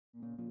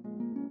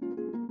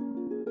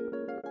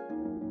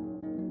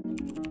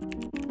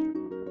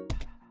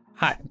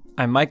Hi,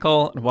 I'm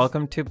Michael, and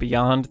welcome to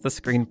Beyond the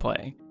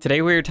Screenplay.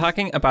 Today we are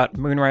talking about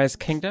Moonrise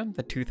Kingdom,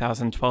 the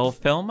 2012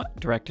 film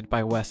directed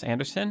by Wes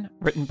Anderson,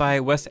 written by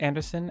Wes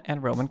Anderson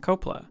and Roman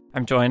Coppola.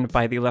 I'm joined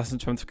by the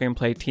Lessons from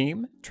Screenplay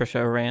team,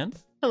 Trisha Orand.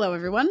 Hello,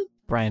 everyone.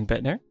 Brian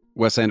Bittner.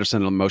 Wes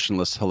Anderson,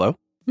 Emotionless, hello.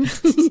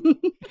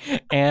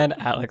 And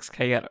Alex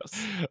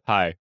Calleros.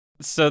 Hi.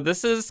 So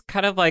this is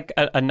kind of like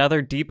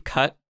another deep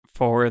cut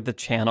for the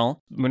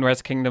channel.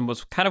 Moonrise Kingdom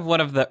was kind of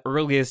one of the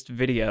earliest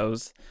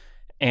videos.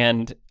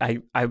 And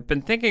I've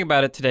been thinking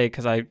about it today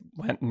because I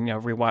went and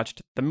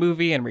rewatched the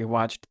movie and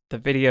rewatched the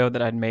video that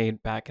I'd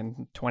made back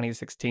in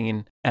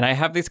 2016. And I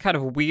have these kind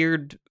of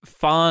weird,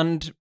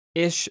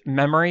 fond-ish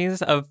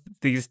memories of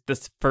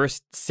this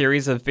first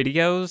series of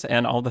videos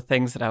and all the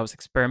things that I was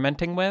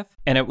experimenting with.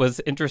 And it was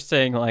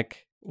interesting,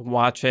 like,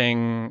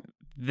 watching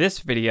this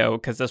video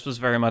because this was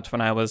very much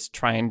when I was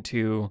trying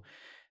to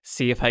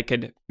see if I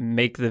could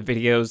make the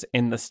videos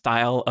in the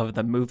style of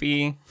the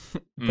movie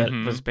that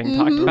was being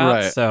talked about.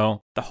 Right.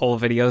 So the whole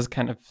video is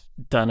kind of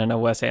done in a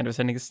Wes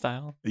Anderson-y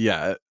style.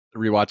 Yeah,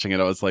 rewatching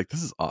it, I was like,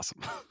 this is awesome.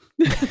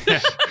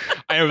 It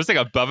was like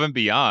above and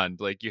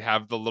beyond. Like you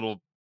have the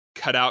little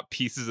cutout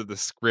pieces of the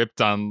script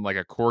on like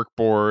a cork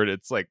board.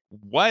 It's like,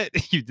 what?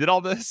 You did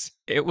all this?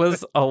 It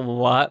was a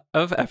lot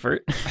of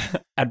effort.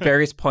 At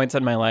various points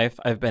in my life,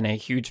 I've been a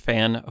huge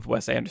fan of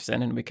Wes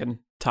Anderson, and we can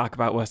talk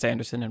about Wes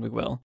Anderson, and we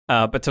will.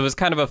 But so it was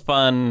kind of a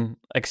fun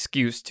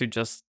excuse to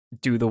just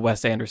do the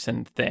Wes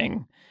Anderson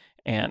thing.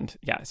 And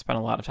yeah, I spent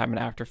a lot of time in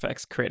After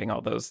Effects creating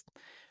all those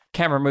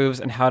camera moves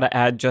and how to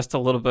add just a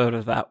little bit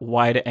of that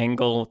wide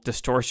angle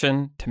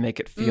distortion to make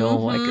it feel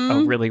like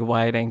a really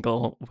wide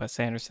angle Wes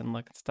Anderson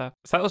look and stuff.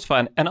 So that was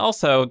fun. And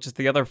also just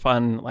the other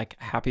fun, like,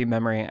 happy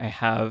memory I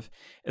have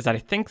is that I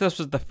think this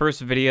was the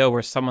first video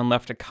where someone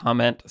left a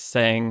comment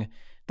saying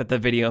that the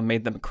video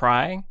made them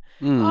cry.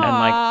 And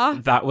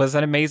like that was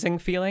an amazing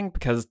feeling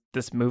because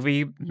this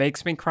movie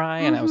makes me cry,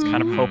 and I was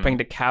kind of hoping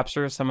to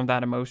capture some of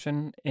that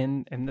emotion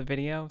in the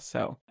video.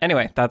 So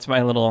anyway, that's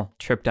my little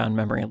trip down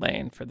memory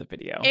lane for the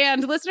video.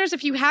 And listeners,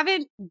 if you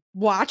haven't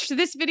watched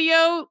this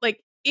video,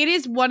 like, it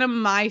is one of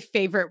my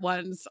favorite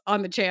ones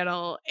on the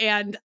channel.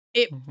 And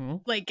it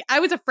like, I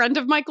was a friend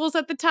of Michael's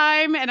at the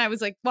time, and I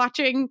was like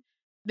watching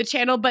the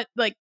channel, but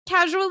like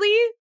casually.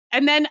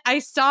 And then I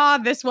saw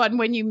this one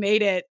when you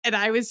made it, and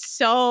I was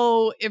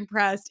so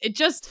impressed. It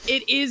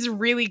is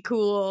really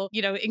cool.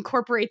 You know,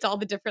 incorporates all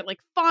the different like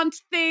font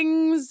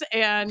things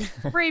and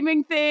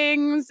framing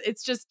things.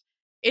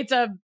 It's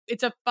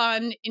a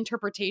fun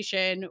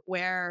interpretation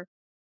where,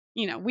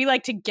 you know, we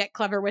like to get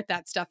clever with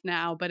that stuff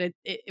now, but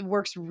it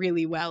works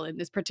really well in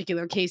this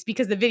particular case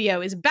because the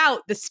video is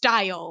about the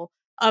style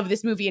of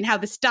this movie and how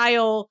the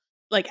style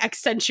like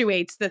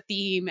accentuates the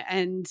theme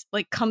and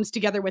like comes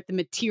together with the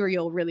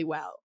material really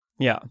well.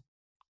 Yeah.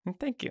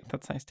 Thank you.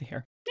 That's nice to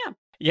hear. Yeah.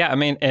 Yeah, I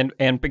mean,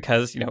 and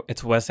because,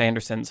 it's Wes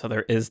Anderson, so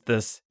there is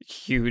this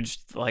huge,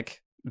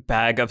 like,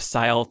 bag of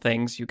style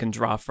things you can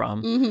draw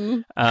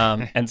from.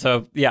 And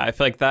so, yeah, I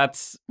feel like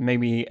that's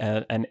maybe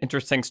an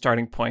interesting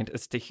starting point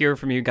is to hear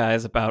from you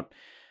guys about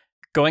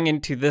going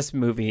into this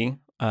movie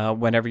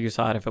whenever you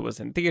saw it, if it was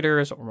in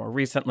theaters or more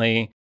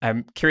recently.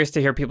 I'm curious to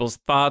hear people's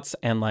thoughts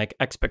and, like,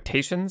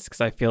 expectations,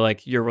 because I feel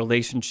like your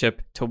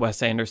relationship to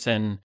Wes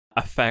Anderson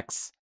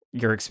affects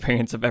your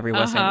experience of every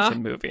Wes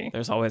Anderson movie.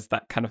 There's always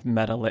that kind of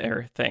meta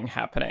layer thing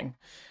happening.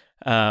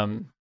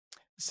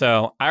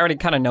 So I already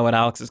kind of know what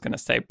Alex is going to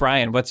say.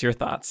 Brian, what's your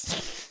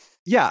thoughts?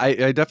 Yeah,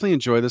 I definitely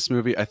enjoy this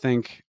movie. I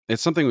think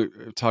it's something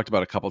we've talked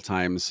about a couple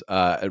times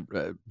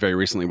very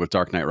recently with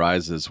Dark Knight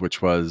Rises,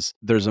 which was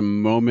there's a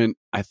moment,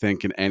 I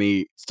think, in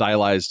any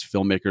stylistic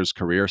filmmaker's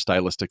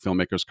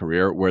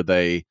career where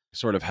they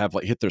sort of have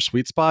like hit their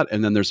sweet spot.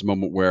 And then there's a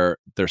moment where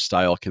their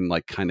style can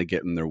like kind of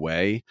get in their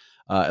way,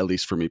 at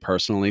least for me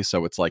personally.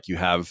 So it's like you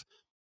have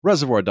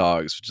Reservoir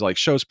Dogs, which like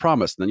shows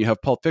promise, and then you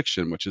have Pulp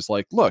Fiction, which is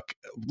like, look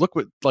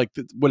what like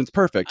when it's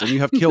perfect, and you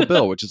have Kill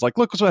Bill, which is like,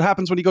 look what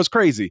happens when he goes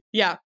crazy.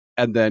 Yeah.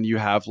 And then you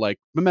have like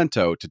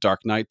Memento to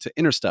Dark Knight to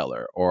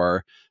Interstellar,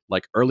 or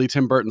like early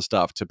Tim Burton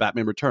stuff to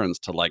Batman Returns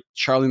to like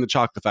Charlie and the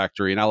Chocolate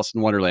Factory and Alice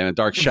in Wonderland and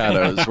Dark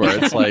Shadows,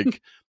 where it's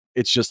like,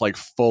 it's just like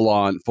full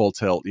on, full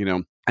tilt,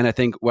 And I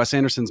think Wes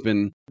Anderson's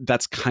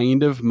that's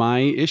kind of my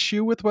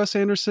issue with Wes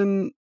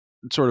Anderson.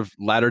 Sort of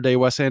latter day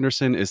Wes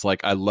Anderson is like,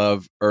 I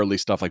love early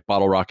stuff like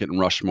Bottle Rocket and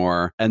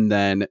Rushmore. And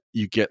then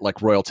you get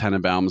like Royal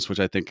Tenenbaums, which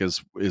I think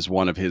is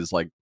one of his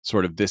like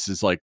sort of, this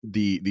is like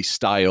the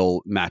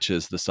style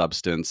matches the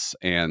substance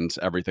and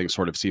everything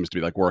sort of seems to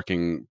be like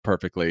working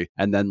perfectly.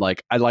 And then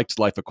like I liked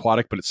Life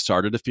Aquatic, but it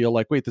started to feel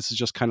like, wait, this is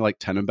just kind of like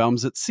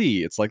Tenenbaums at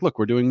sea. It's like, look,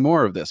 we're doing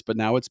more of this, but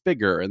now it's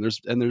bigger and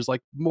there's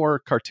like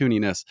more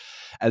cartooniness.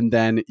 And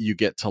then you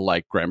get to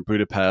like Grand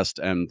Budapest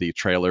and the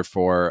trailer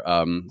for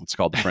what's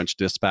called The French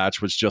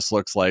Dispatch, which just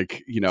looks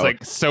like, it's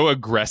like so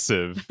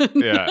aggressive.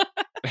 Yeah.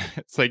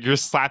 It's like you're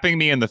slapping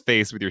me in the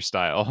face with your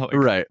style. Like,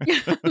 right.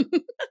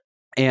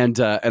 And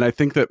I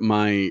think that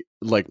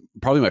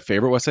probably my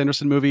favorite Wes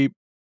Anderson movie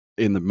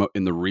in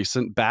the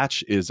recent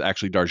batch is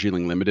actually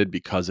Darjeeling Limited,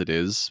 because it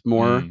is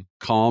more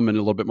calm and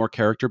a little bit more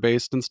character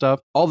based and stuff.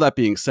 All that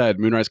being said,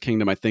 Moonrise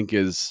Kingdom, I think,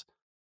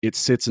 it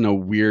sits in a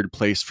weird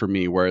place for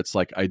me where it's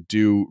like I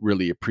do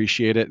really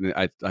appreciate it, and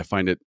I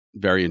find it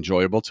very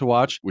enjoyable to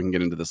watch. We can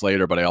get into this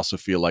later, but I also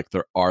feel like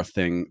there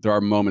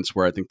are moments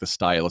where I think the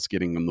style is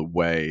getting in the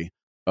way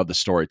of the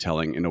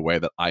storytelling in a way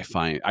that I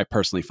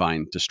personally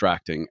find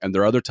distracting. And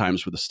there are other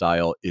times where the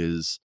style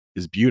is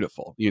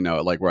beautiful,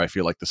 like where I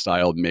feel like the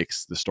style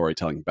makes the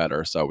storytelling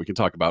better. So we can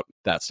talk about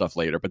that stuff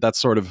later, but that's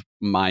sort of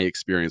my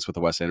experience with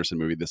the Wes Anderson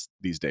movie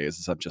these days,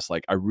 is I'm just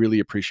like, I really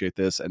appreciate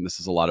this and this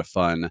is a lot of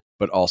fun,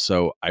 but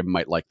also I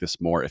might like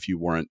this more if you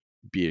weren't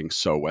being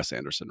so Wes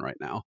Anderson right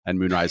now. And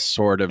Moonrise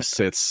sort of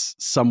sits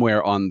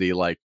somewhere on the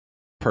like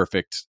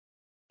perfect,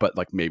 but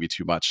like maybe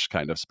too much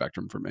kind of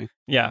spectrum for me.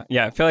 Yeah.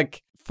 I feel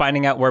like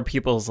finding out where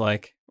people's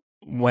like,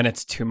 when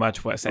it's too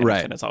much Wes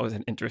Anderson is always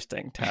an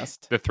interesting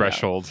test. The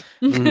threshold.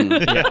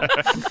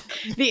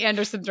 The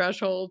Anderson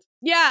threshold.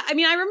 Yeah, I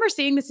mean, I remember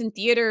seeing this in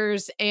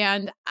theaters,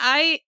 and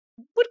I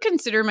would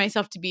consider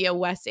myself to be a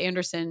Wes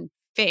Anderson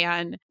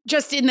fan,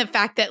 just in the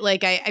fact that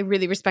like I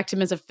really respect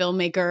him as a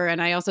filmmaker,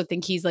 and I also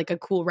think he's like a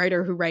cool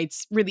writer who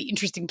writes really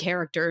interesting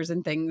characters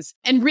and things,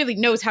 and really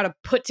knows how to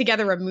put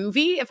together a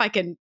movie, if I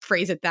can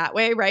phrase it that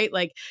way, right?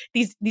 Like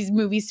these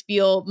movies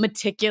feel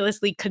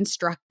meticulously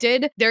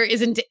constructed. There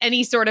isn't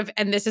any sort of,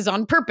 and this is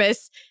on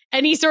purpose,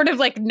 any sort of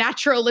like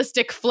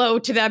naturalistic flow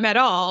to them at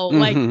all.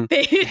 Like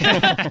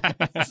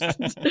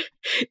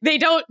they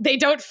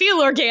don't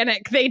feel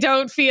organic. They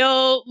don't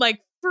feel like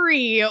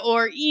free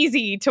or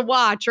easy to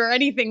watch or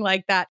anything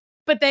like that,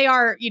 but they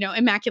are,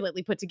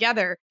 immaculately put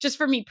together. Just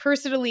for me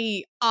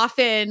personally,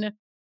 often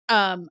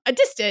a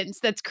distance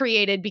that's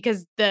created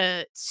because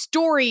the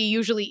story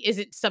usually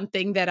isn't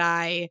something that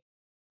I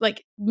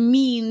like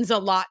means a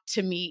lot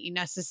to me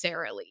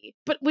necessarily.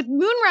 But with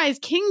Moonrise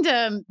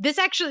Kingdom, this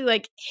actually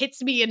like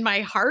hits me in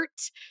my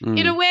heart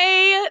in a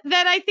way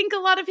that I think a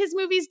lot of his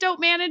movies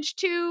don't manage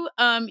to,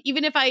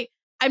 even if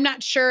I'm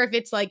not sure if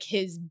it's like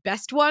his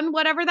best one,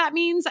 whatever that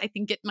means. I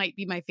think it might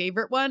be my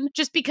favorite one,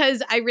 just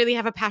because I really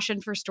have a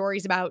passion for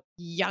stories about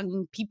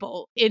young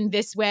people in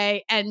this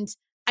way. And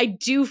I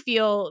do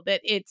feel that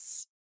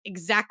it's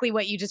exactly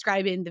what you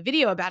describe in the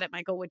video about it,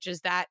 Michael, which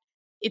is that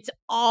it's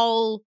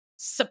all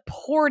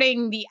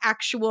supporting the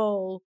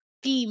actual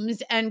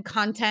themes and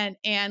content,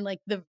 and like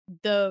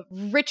the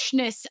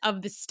richness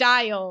of the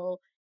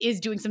style is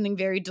doing something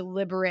very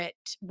deliberate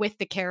with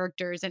the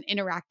characters and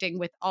interacting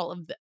with all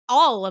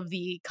of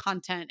the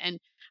content. And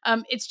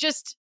it's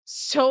just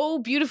so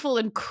beautiful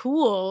and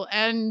cool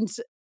and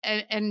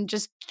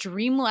just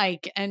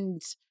dreamlike.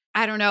 And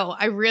I don't know,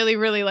 I really,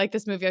 really like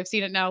this movie. I've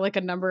seen it now like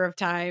a number of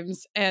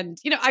times. And,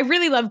 I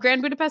really love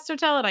Grand Budapest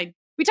Hotel. And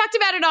we talked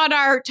about it on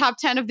our top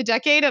 10 of the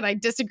decade, and I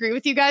disagree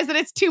with you guys that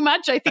it's too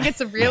much. I think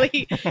it's a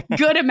really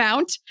good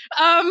amount.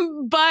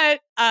 But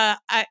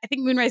I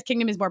think Moonrise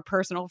Kingdom is more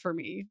personal for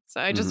me.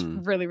 So I just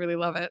really, really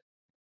love it.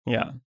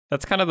 Yeah.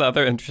 That's kind of the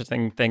other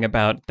interesting thing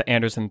about the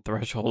Anderson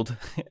threshold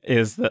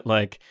is that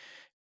like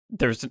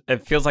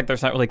it feels like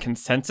there's not really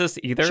consensus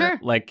either. Sure.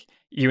 Like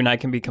you and I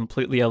can be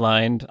completely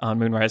aligned on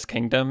Moonrise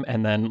Kingdom,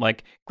 and then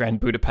like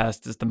Grand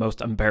Budapest is the most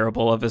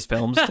unbearable of his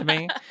films to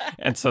me.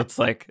 And so it's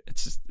like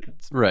it's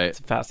a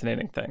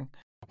fascinating thing.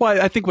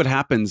 Well, I think what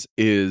happens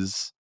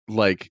is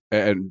like,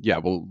 and yeah,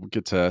 we'll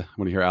get to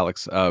when you hear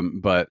Alex,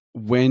 but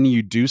when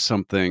you do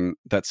something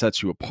that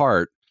sets you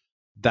apart,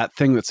 that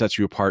thing that sets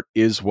you apart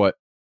is what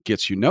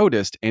gets you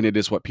noticed, and it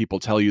is what people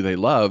tell you they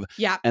love.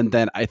 Yeah. And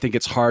then I think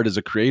it's hard as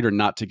a creator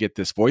not to get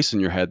this voice in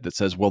your head that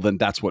says, well, then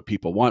that's what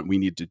people want. We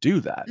need to do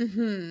that.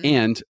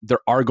 And there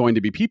are going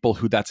to be people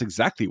who that's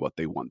exactly what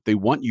they want. They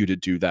want you to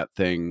do that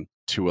thing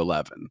to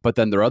 11. But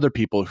then there are other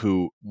people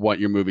who want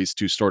your movies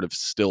to sort of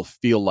still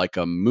feel like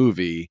a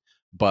movie,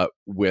 but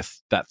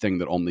with that thing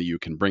that only you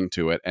can bring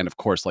to it. And of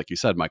course, like you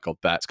said, Michael,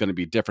 that's going to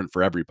be different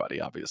for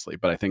everybody, obviously.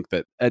 But I think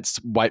that it's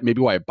why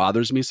it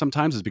bothers me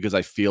sometimes, is because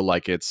I feel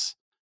like it's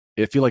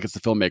the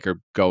filmmaker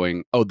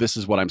going, oh, this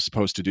is what I'm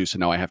supposed to do, so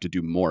now I have to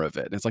do more of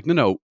it. And it's like,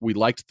 no, we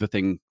liked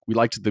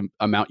the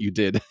amount you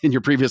did in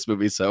your previous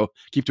movie, so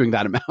keep doing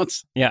that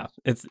amount. Yeah,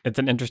 it's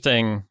an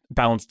interesting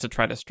balance to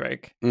try to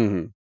strike.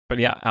 But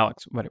yeah,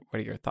 Alex, what are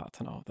your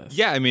thoughts on all of this?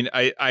 Yeah, I mean,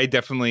 I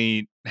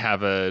definitely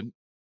have a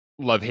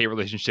love-hate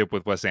relationship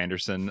with Wes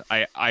Anderson.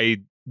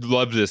 I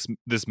love this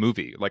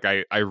movie. Like,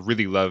 I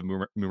really love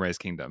Moonrise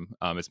Kingdom.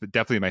 It's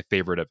definitely my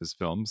favorite of his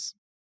films,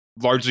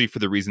 largely for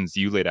the reasons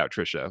you laid out,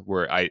 Trisha,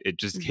 where it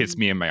just hits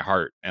me in my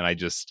heart. And I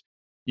just,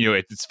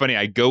 it's funny.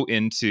 I go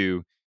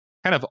into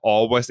kind of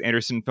all Wes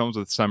Anderson films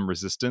with some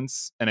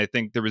resistance. And I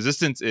think the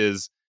resistance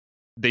is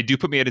they do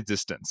put me at a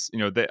distance.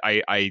 That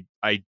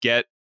I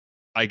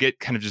get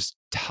kind of just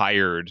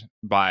tired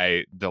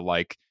by the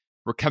like,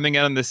 we're coming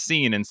out on this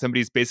scene and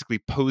somebody's basically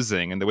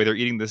posing, and the way they're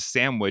eating this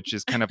sandwich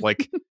is kind of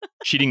like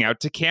cheating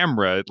out to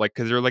camera, like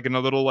because they're like in a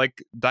little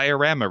like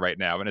diorama right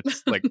now, and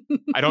it's like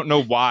I don't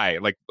know why,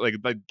 like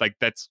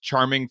that's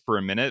charming for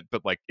a minute,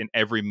 but like in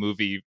every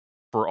movie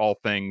for all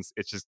things,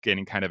 it's just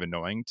getting kind of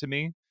annoying to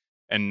me.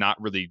 and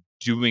not really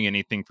doing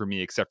anything for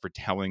me except for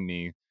telling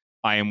me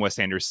I am Wes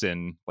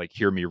Anderson, like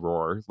hear me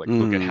roar, like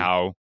look at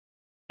how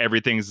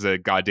everything's a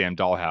goddamn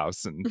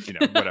dollhouse and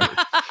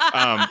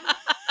whatever.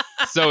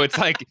 So it's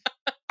like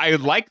I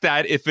like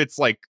that if it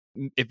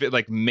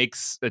like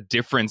makes a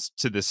difference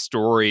to the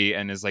story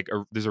and is like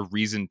there's a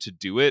reason to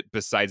do it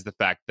besides the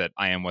fact that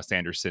I am Wes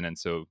Anderson and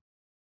so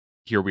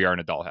here we are in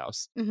a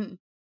dollhouse. Mm-hmm.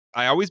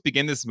 I always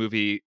begin this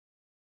movie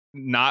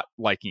not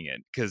liking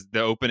it because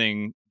the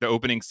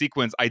opening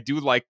sequence, I do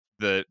like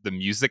the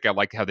music. I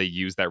like how they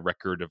use that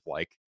record of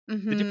like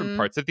the different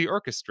parts of the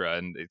orchestra,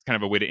 and it's kind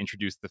of a way to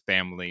introduce the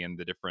family and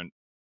the different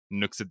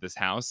nooks of this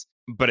house.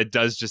 But it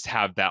does just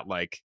have that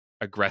like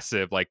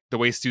aggressive, like the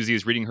way Susie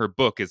is reading her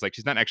book is like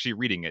she's not actually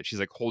reading it. She's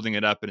like holding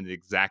it up in an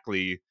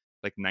exactly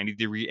like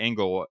 90-degree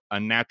angle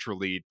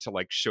unnaturally to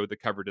like show the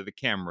cover to the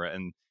camera,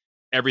 and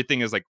everything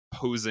is like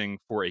posing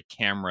for a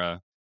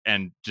camera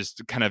and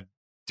just kind of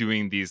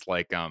doing these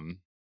like I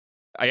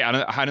don't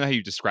know how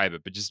you describe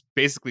it, but just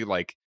basically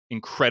like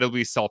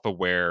incredibly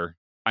self-aware.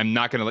 I'm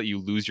not going to let you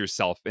lose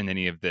yourself in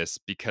any of this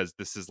because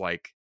this is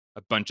like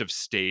a bunch of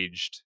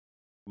staged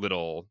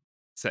little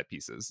set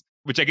pieces,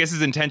 which I guess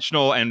is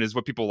intentional and is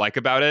what people like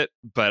about it.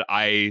 But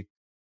I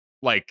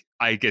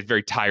get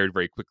very tired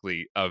very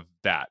quickly of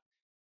that.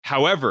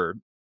 However,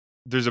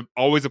 there's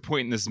always a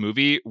point in this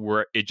movie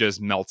where it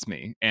just melts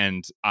me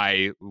and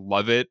I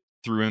love it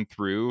through and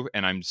through.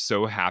 And I'm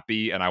so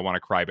happy and I want to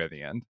cry by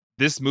the end.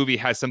 This movie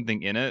has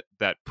something in it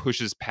that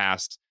pushes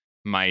past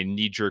my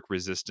knee-jerk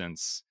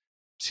resistance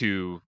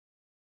to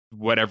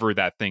whatever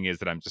that thing is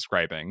that I'm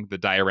describing. The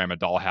diorama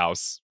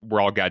dollhouse.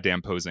 We're all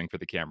goddamn posing for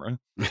the camera.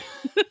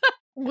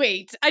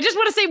 Wait, I just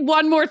want to say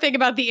one more thing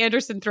about the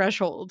Anderson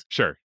threshold.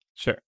 Sure.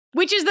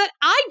 Which is that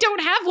I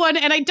don't have one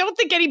and I don't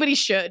think anybody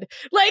should.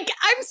 Like,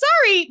 I'm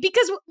sorry,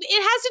 because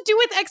it has to do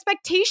with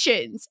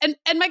expectations. And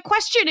my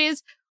question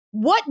is,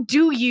 what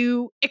do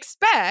you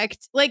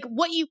expect? Like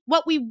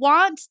what we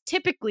want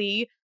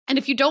typically, and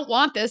if you don't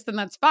want this, then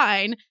that's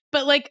fine.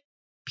 But like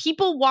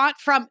people want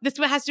from this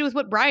has to do with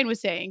what Brian was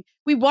saying.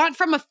 We want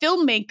from a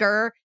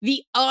filmmaker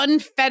the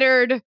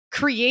unfettered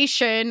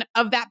creation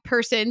of that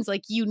person's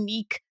like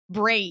unique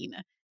brain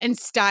and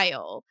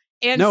style.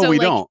 And no, so we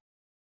like, don't.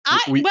 I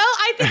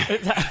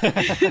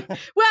think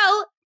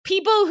well,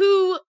 people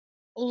who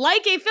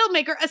like a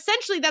filmmaker,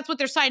 essentially that's what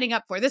they're signing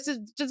up for. This is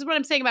just what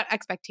I'm saying about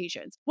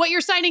expectations. What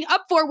you're signing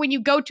up for when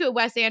you go to a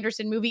Wes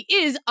Anderson movie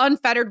is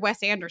unfettered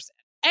Wes Anderson.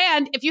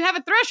 And if you have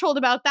a threshold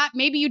about that,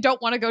 maybe you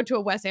don't want to go to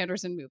a Wes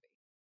Anderson movie.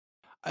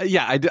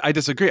 I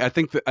disagree. I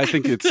think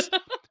it's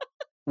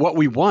what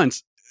we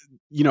want.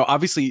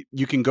 Obviously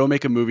you can go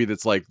make a movie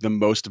that's like the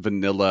most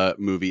vanilla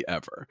movie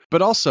ever,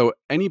 but also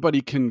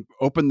anybody can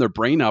open their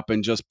brain up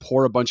and just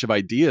pour a bunch of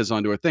ideas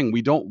onto a thing.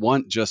 We don't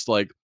want just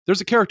like,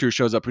 there's a character who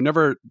shows up who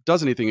never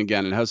does anything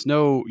again and has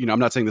no, I'm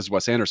not saying this is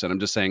Wes Anderson. I'm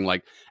just saying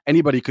like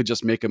anybody could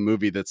just make a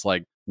movie that's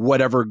like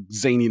whatever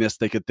zaniness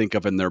they could think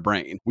of in their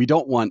brain. We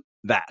don't want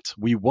that.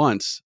 We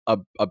want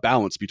a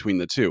balance between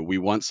the two. We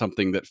want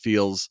something that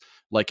feels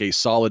like a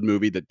solid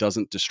movie that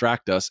doesn't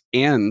distract us.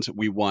 And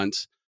we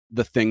want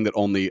the thing that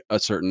only a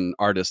certain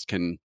artist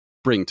can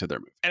bring to their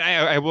movie. And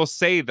I will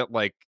say that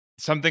like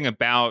something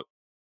about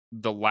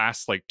the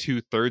last like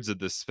 2/3 of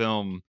this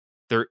film,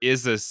 there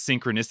is a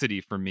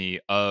synchronicity for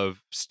me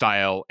of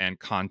style and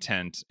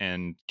content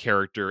and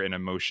character and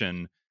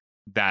emotion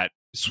that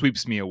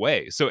sweeps me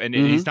away. So, and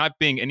he's not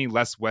being any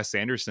less Wes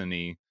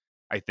Anderson-y,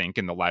 I think,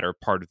 in the latter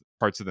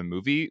parts of the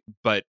movie,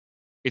 but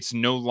it's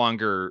no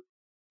longer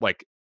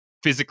like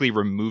physically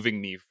removing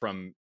me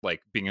from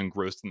like being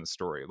engrossed in the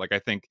story. Like I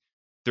think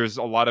there's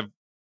a lot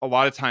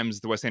of times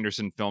the Wes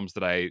Anderson films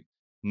that I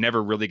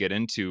never really get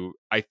into,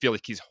 I feel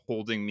like he's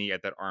holding me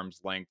at that arm's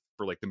length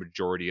for like the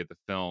majority of the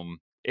film.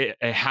 It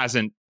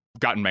hasn't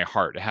gotten my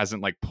heart. It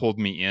hasn't like pulled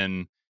me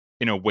in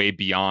a way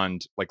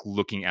beyond like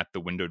looking at the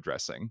window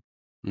dressing.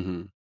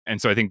 Mm-hmm.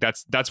 And so I think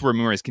that's where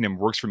Moonrise Kingdom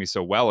works for me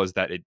so well, is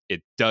that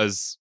it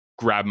does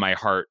grab my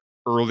heart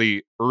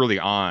early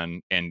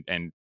on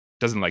and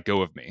doesn't let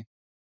go of me.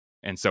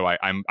 And so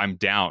I'm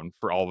down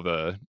for all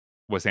the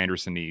Wes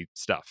Anderson-y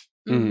stuff.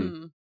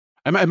 Mm-hmm.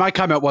 And my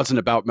comment wasn't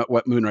about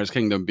what Moonrise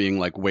Kingdom being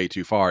like way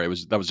too far.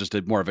 That was just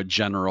more of a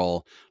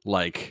general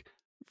like,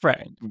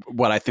 right.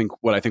 What I think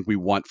we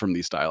want from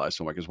these stylized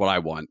filmmakers, what I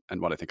want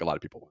and what I think a lot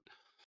of people want.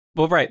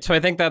 Well, right. So I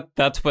think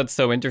that's what's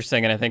so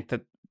interesting, and I think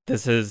that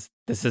this is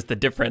the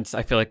difference.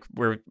 I feel like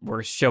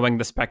we're showing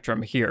the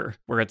spectrum here,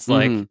 where it's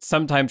like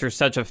sometimes you're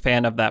such a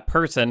fan of that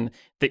person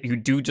that you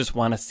do just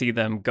want to see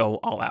them go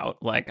all out.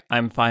 Like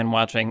I'm fine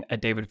watching a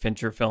David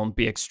Fincher film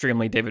be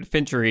extremely David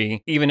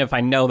Fincher-y, even if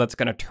I know that's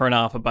going to turn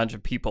off a bunch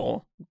of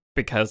people,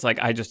 because like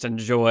I just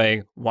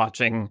enjoy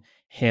watching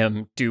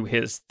him do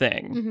his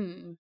thing.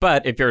 Mm-hmm.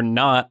 But if you're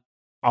not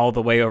all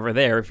the way over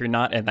there, if you're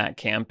not in that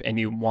camp and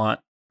you want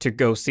to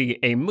go see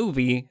a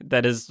movie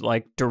that is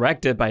like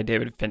directed by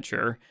David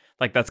Fincher,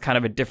 like that's kind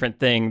of a different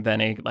thing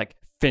than a like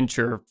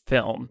Fincher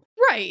film.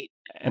 Right.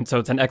 And so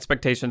it's an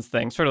expectations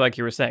thing, sort of like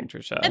you were saying,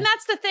 Trisha. And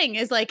that's the thing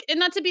is like, and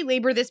not to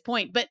belabor this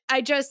point, but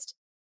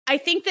I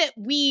think that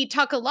we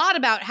talk a lot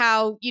about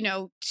how,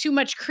 too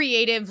much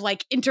creative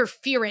like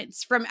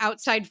interference from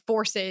outside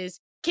forces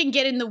can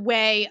get in the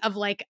way of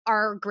like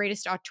our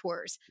greatest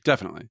auteurs.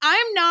 Definitely.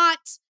 I'm not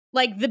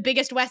like the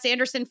biggest Wes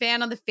Anderson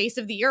fan on the face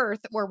of the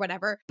earth or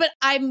whatever, but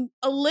I'm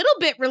a little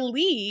bit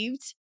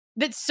relieved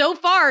that so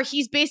far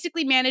he's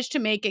basically managed to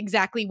make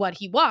exactly what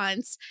he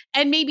wants.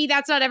 And maybe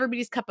that's not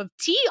everybody's cup of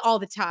tea all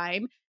the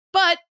time,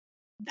 but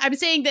I'm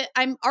saying that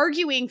I'm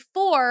arguing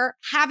for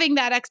having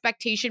that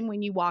expectation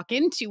when you walk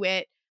into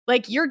it.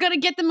 Like, you're going to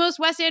get the most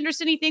Wes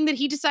Anderson-y thing that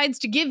he decides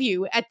to give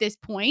you at this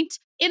point.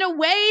 In a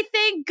way,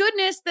 thank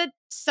goodness that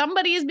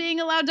somebody is being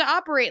allowed to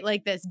operate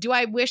like this. Do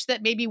I wish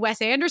that maybe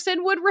Wes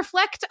Anderson would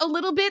reflect a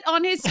little bit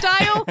on his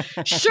style?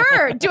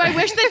 Sure. Do I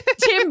wish that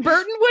Tim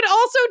Burton would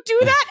also do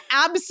that?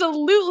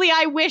 Absolutely,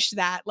 I wish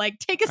that. Like,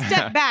 take a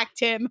step back,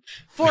 Tim,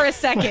 for a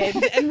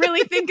second and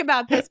really think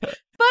about this. But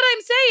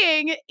I'm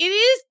saying it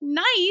is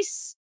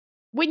nice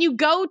when you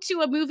go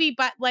to a movie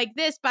like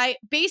this by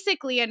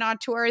basically an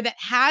auteur that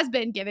has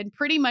been given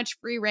pretty much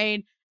free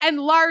reign and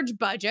large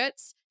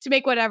budgets to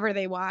make whatever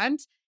they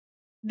want.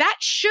 That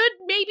should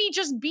maybe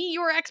just be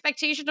your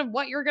expectation of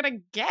what you're going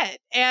to get.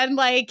 And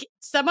like,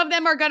 some of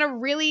them are going to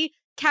really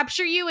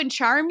capture you and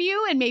charm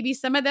you, and maybe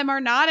some of them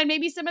are not, and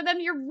maybe some of them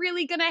you're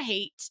really going to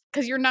hate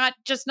because you're not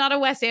a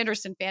Wes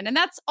Anderson fan. And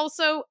that's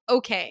also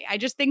okay. I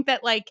just think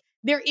that like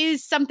there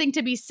is something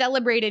to be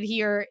celebrated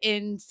here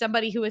in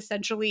somebody who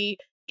essentially,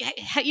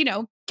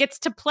 gets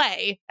to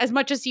play as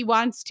much as he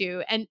wants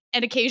to, and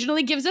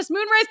occasionally gives us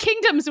Moonrise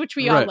Kingdoms, which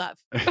we all love.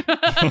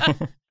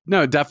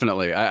 No,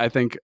 definitely. I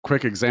think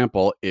quick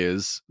example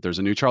is there's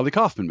a new Charlie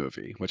Kaufman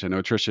movie, which I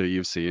know, Trisha,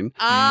 you've seen.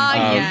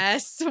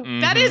 Yes.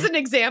 That is an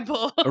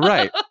example.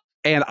 Right.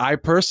 And I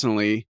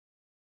personally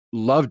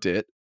loved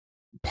it,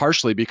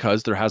 partially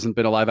because there hasn't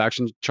been a live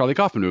action Charlie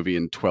Kaufman movie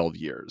in 12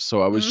 years.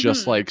 So I was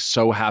just like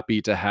so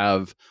happy to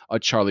have a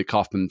Charlie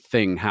Kaufman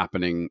thing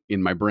happening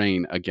in my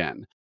brain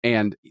again.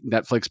 And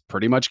Netflix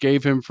pretty much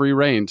gave him free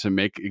reign to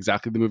make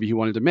exactly the movie he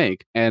wanted to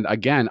make. And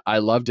again, I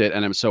loved it,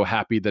 and I'm so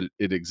happy that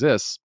it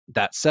exists.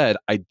 That said,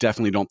 I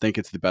definitely don't think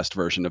it's the best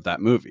version of that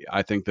movie.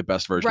 I think the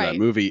best version of that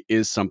movie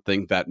is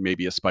something that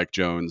maybe a Spike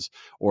Jonze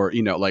or,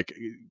 like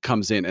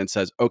comes in and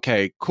says,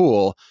 okay,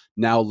 cool.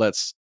 Now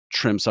let's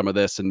trim some of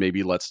this and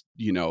maybe let's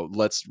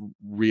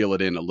reel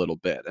it in a little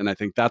bit. And I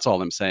think that's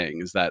all I'm saying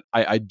is that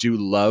I do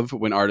love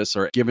when artists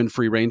are given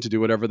free reign to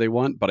do whatever they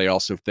want. But I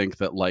also think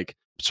that like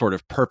sort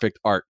of perfect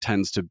art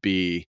tends to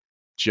be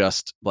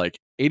just like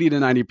 80 to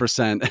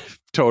 90%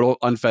 total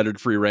unfettered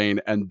free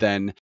reign, and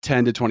then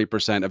 10 to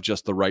 20% of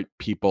just the right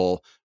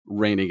people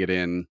reining it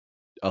in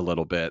a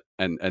little bit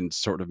and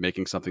sort of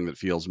making something that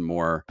feels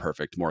more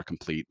perfect, more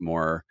complete,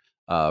 more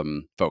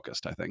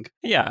focused, I think.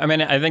 Yeah, I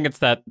mean, I think it's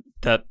that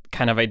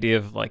kind of idea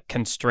of like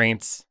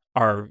constraints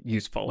are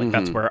useful. Like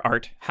that's where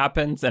art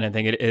happens. And I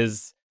think it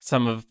is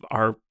some of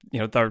our,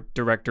 the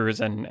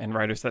directors and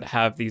writers that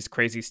have these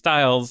crazy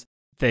styles,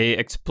 they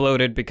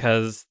exploded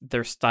because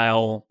their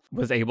style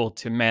was able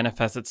to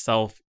manifest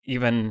itself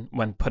even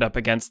when put up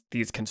against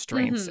these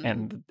constraints.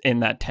 And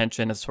in that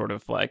tension is sort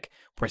of like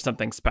where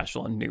something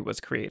special and new was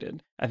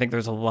created. I think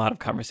there's a lot of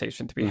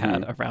conversation to be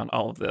had around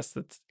all of this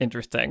that's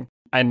interesting.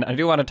 And I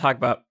do want to talk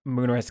about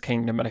Moonrise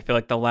Kingdom, but I feel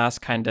like the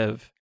last kind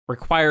of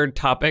required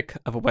topic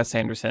of Wes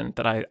Anderson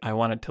that I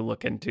wanted to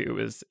look into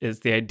is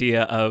the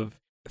idea of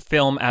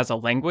film as a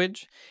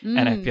language.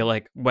 And I feel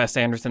like Wes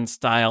Anderson's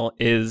style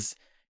is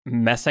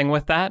messing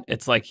with that.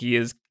 It's like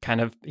he's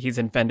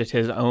invented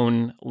his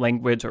own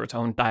language or its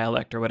own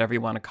dialect or whatever you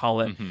want to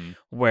call it,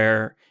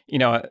 where,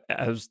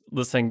 I was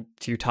listening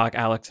to you talk,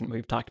 Alex, and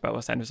we've talked about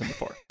Wes Anderson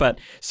before, but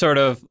sort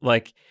of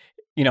like,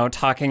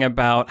 talking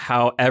about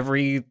how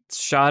every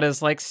shot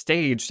is like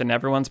staged and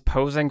everyone's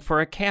posing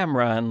for a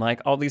camera and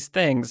like all these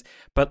things.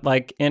 But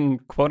like in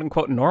quote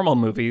unquote normal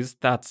movies,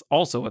 that's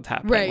also what's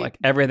happening. Right. Like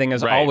everything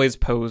is always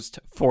posed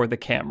for the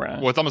camera.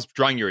 Well, it's almost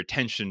drawing your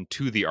attention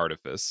to the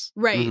artifice.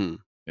 Right.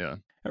 Yeah.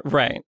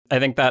 Right. I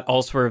think that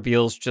also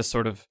reveals just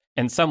sort of,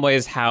 in some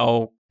ways,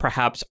 how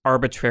perhaps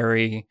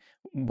arbitrary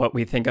what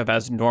we think of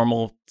as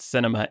normal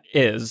cinema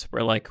is.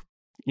 Where like,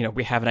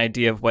 we have an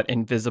idea of what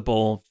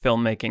invisible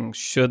filmmaking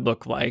should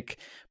look like,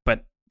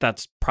 but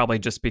that's probably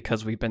just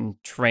because we've been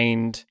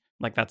trained,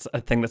 like that's a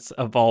thing that's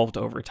evolved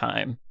over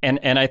time. And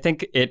I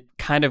think it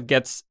kind of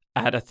gets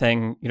at a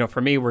thing,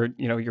 for me, where,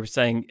 you're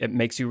saying it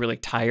makes you really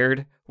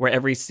tired, where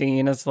every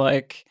scene is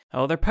like,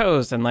 oh, they're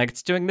posed and like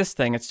it's doing this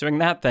thing, it's doing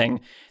that thing.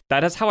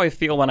 That is how I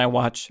feel when I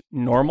watch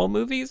normal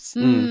movies.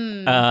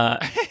 And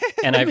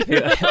I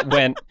feel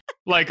when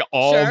like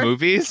all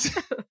movies.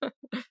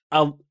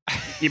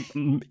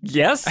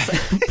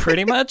 Yes,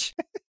 pretty much.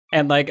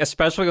 And like,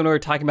 especially when we were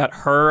talking about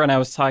Her and I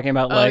was talking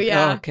about like,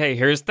 okay,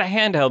 here's the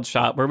handheld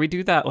shot where we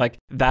do that. Like,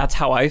 that's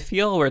how I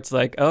feel, where it's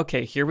like,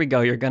 okay, here we go.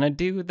 You're going to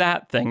do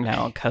that thing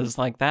now. Cause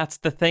like, that's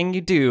the thing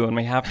you do. And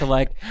we have to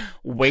like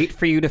wait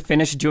for you to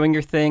finish doing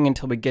your thing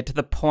until we get to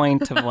the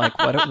point of like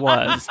what it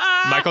was.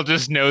 Michael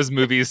just knows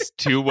movies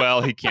too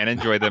well. He can't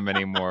enjoy them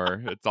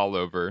anymore. It's all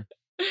over.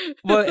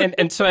 Well,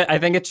 and so I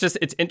think it's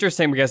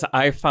interesting because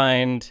I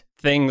find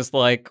things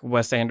like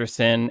Wes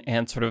Anderson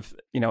and sort of,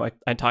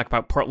 I talk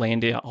about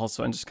Portlandia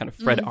also, and just kind of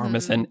Fred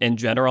Armisen in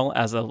general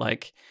as a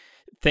like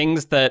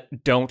things that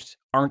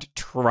aren't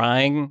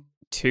trying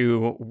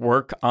to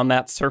work on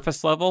that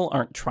surface level,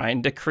 aren't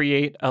trying to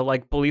create a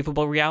like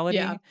believable reality.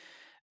 Yeah.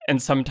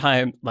 And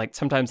sometimes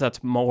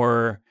that's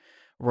more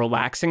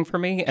relaxing for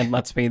me and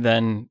lets me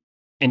then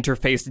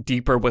interface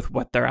deeper with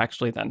what they're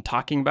actually then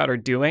talking about or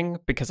doing,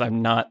 because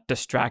I'm not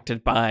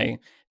distracted by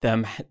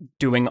them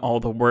doing all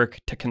the work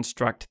to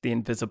construct the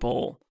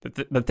invisible,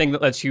 the thing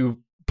that lets you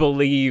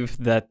believe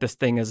that this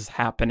thing is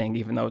happening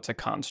even though it's a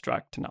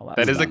construct and all that.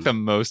 That stuff. is like the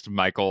most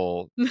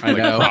Michael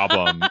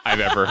problem I've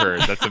ever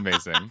heard. That's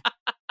amazing.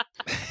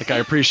 Like, I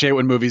appreciate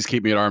when movies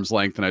keep me at arm's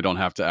length and I don't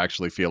have to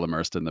actually feel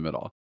immersed in them at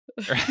all.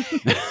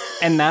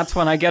 And that's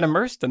when I get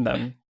immersed in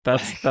them.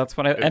 That's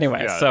when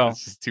anyway, so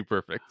it's just too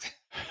perfect.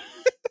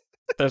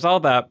 There's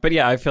all that. But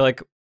yeah, I feel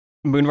like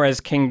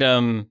Moonrise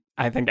Kingdom,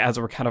 I think, as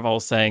we're kind of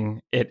all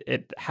saying,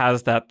 it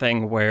has that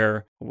thing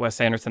where Wes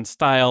Anderson's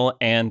style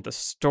and the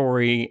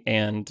story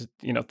and,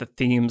 the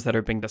themes that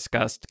are being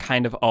discussed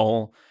kind of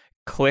all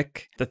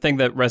click. The thing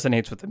that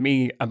resonates with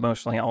me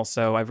emotionally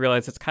also, I've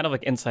realized it's kind of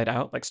like Inside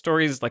Out, like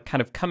stories, like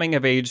kind of coming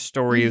of age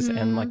stories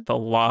and like the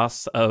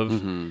loss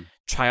of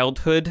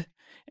childhood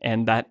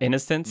and that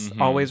innocence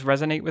always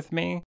resonate with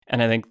me.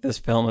 And I think this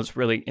film is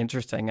really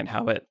interesting in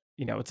how it,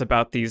 it's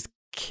about these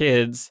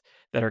kids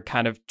that are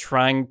kind of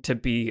trying to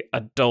be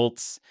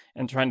adults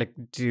and trying to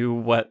do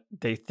what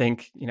they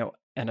think,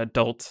 an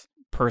adult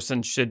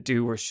person should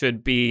do or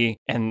should be.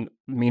 And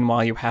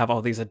meanwhile, you have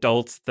all these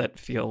adults that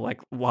feel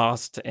like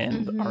lost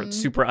and are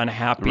super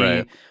unhappy.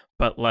 Right.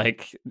 But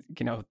like,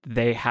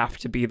 they have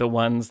to be the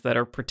ones that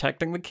are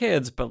protecting the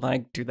kids. But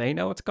like, do they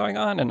know what's going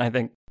on? And I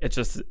think it's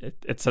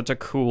such a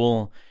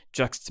cool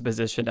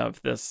juxtaposition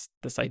of this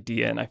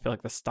idea. And I feel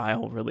like the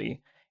style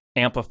really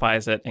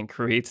amplifies it and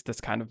creates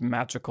this kind of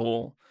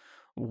magical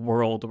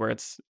world where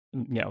it's,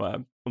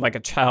 like a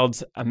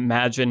child's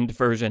imagined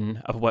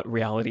version of what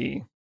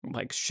reality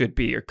like should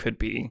be or could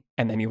be.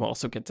 And then you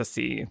also get to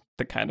see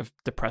the kind of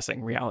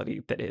depressing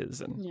reality that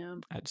is. And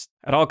it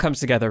all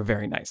comes together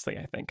very nicely,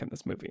 I think, in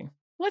this movie.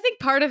 Well, I think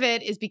part of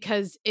it is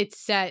because it's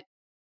set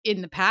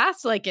in the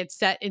past, like it's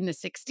set in the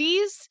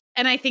 60s.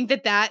 And I think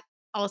that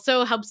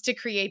also helps to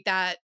create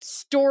that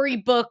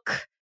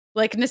storybook,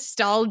 like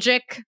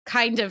nostalgic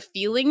kind of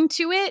feeling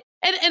to it.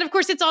 And of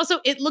course,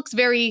 it looks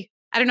very,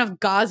 I don't know if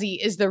gauzy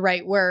is the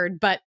right word,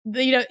 but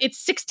it's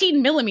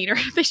 16 millimeter.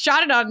 They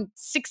shot it on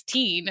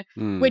 16,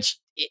 which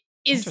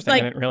is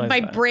like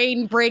my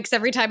brain breaks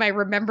every time I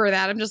remember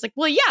that. I'm just like,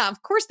 well, yeah,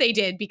 of course they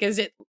did, because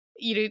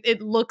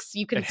it looks,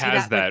 you can see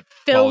that like,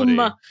 film.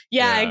 Quality.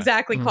 Yeah,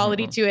 exactly.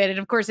 Quality to it. And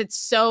of course it's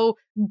so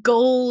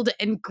gold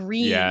and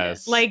green.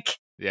 Yes. Like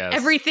yes.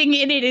 Everything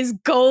in it is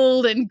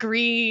gold and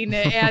green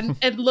and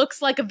it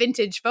looks like a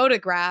vintage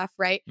photograph,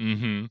 right?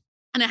 Mm-hmm.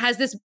 And it has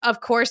this, of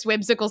course,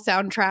 whimsical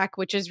soundtrack,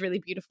 which is really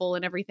beautiful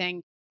and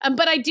everything.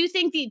 But I do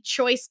think the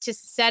choice to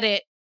set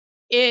it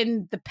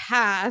in the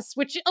past,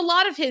 which a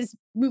lot of his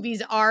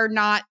movies are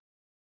not,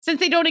 since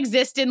they don't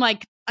exist in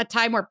like a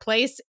time or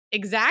place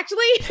exactly,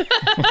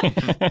 they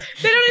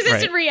don't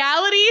exist in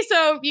reality.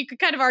 So you could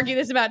kind of argue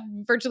this about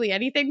virtually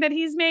anything that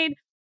he's made.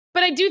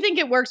 But I do think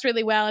it works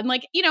really well. And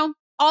like,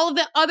 all of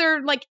the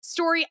other like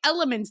story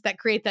elements that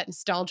create that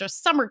nostalgia,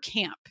 summer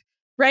camp,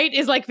 right,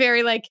 is like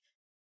very like,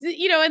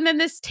 and then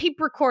this tape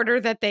recorder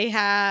that they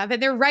have,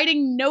 and they're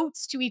writing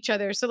notes to each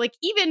other. So like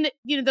even,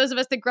 those of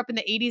us that grew up in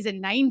the 80s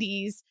and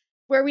 90s,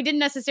 where we didn't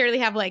necessarily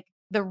have like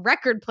the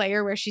record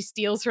player where she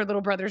steals her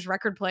little brother's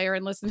record player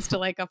and listens to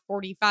like a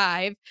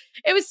 45,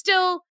 it was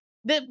still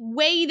the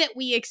way that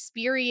we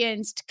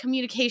experienced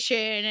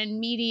communication and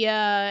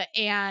media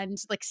and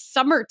like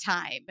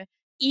summertime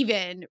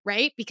even,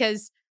 right?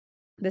 Because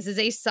this is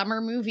a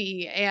summer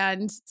movie,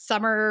 and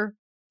summer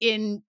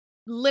in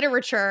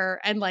literature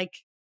and like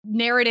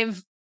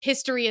narrative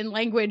history and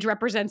language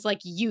represents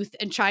like youth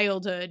and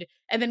childhood.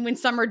 And then when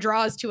summer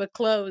draws to a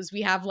close,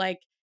 we have like,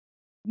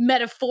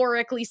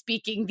 metaphorically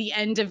speaking, the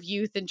end of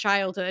youth and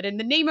childhood. And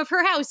the name of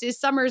her house is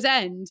Summer's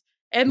End.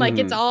 And like,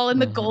 it's all in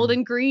the gold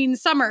and green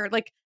summer.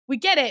 Like, we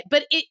get it,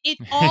 but it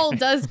all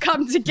does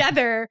come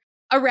together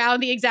around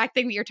the exact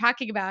thing that you're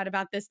talking about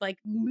this like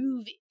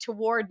move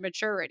toward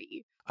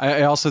maturity.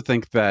 I also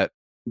think that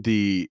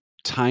the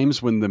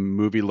times when the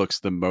movie looks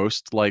the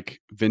most like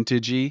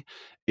vintagey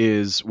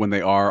is when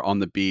they are on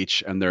the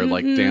beach and they're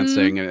like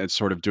dancing and it's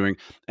sort of doing,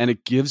 and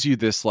it gives you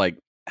this like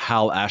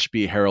Hal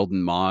Ashby, Harold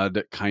and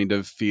Maude kind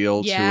of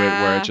feel to it,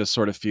 where it just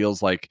sort of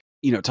feels like,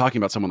 talking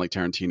about someone like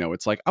Tarantino,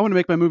 it's like, I want to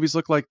make my movies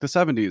look like the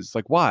 70s.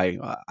 Like, why?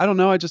 I don't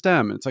know. I just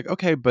am. And it's like,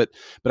 okay, but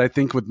I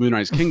think with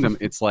Moonrise Kingdom,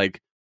 it's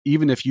like,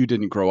 even if you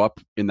didn't grow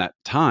up in that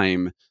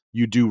time,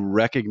 you do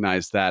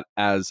recognize that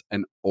as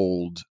an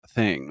old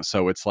thing.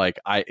 So it's like,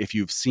 if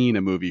you've seen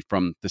a movie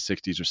from the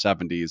 60s or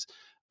 70s,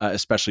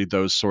 especially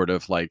those sort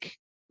of like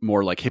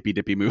more like hippy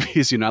dippy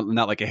movies, not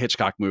like a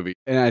Hitchcock movie.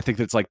 And I think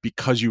that's like,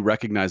 because you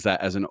recognize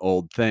that as an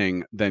old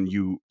thing, then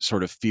you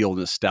sort of feel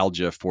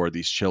nostalgia for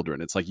these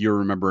children. It's like you're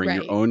remembering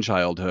your own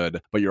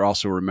childhood, but you're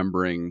also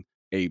remembering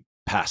a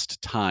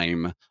past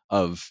time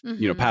of,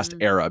 past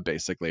era,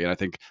 basically. And I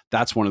think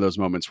that's one of those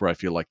moments where I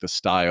feel like the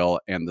style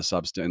and the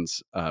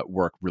substance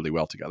work really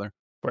well together.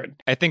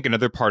 Word. I think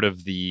another part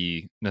of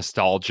the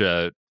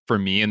nostalgia for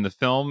me in the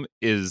film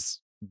is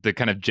the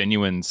kind of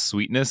genuine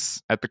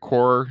sweetness at the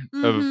core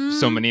of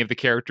so many of the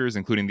characters,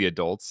 including the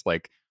adults,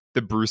 like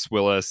the Bruce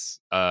Willis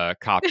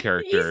cop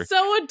character. He's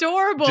so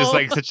adorable. Just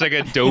like such like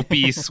a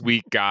dopey,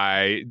 sweet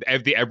guy.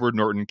 The Edward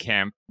Norton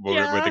camp,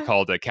 what they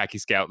called a khaki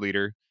scout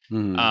leader.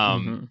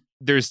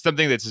 There's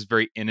something that's just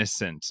very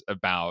innocent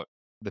about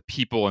the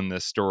people in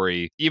this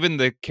story. Even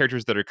the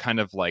characters that are kind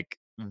of like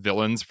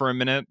villains for a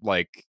minute,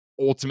 like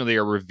ultimately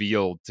are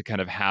revealed to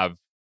kind of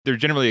they're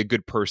generally a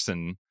good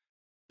person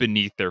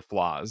beneath their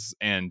flaws.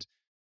 And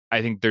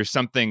I think there's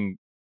something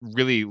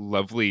really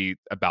lovely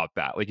about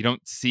that. Like, you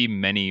don't see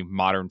many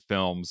modern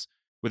films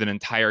with an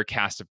entire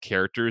cast of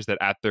characters that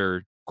at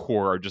their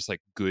core are just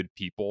like good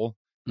people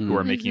who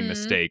are making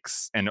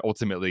mistakes and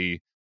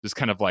ultimately just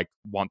kind of like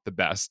want the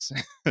best.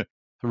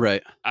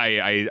 Right.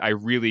 I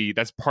really,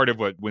 that's part of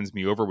what wins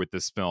me over with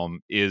this film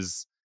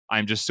is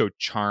I'm just so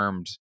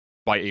charmed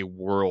by a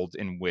world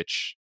in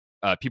which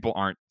people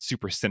aren't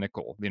super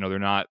cynical. They're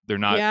not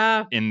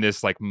in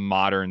this like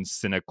modern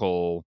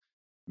cynical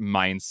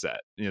mindset.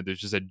 There's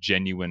just a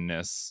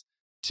genuineness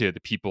to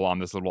the people on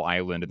this little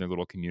island and their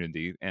little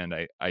community. And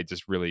I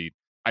just really,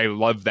 I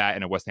love that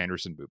in a Wes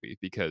Anderson movie,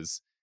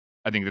 because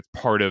I think that's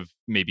part of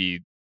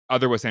maybe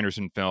other Wes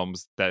Anderson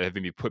films that have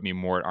maybe put me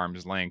more at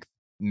arm's length,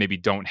 maybe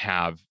don't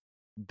have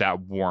that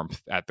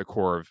warmth at the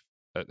core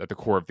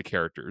of the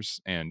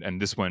characters.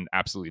 And this one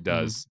absolutely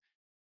does.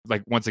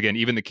 Like, once again,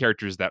 even the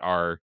characters that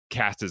are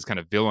cast as kind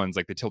of villains,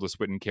 like the Tilda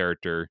Swinton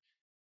character,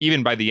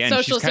 even by the end,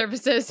 social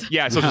services.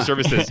 Social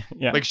services.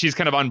 Like, she's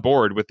kind of on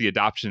board with the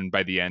adoption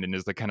by the end and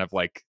is like kind of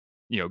like,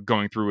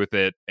 going through with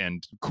it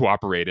and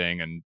cooperating.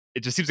 And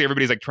it just seems like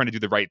everybody's like trying to do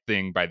the right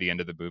thing by the end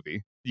of the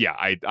movie. Yeah,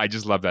 I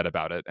just love that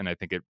about it. And I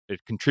think it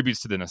contributes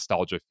to the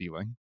nostalgia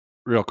feeling.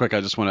 Real quick, I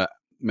just want to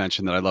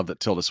mention that I love that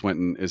Tilda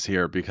Swinton is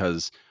here,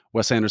 because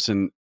Wes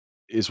Anderson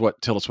is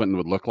what Tilda Swinton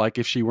would look like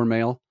if she were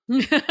male.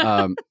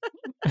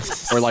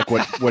 Or like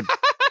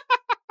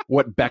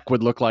what Beck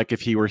would look like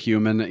if he were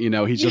human.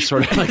 He's just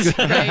sort of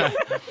like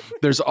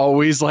there's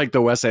always like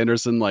the Wes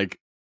Anderson like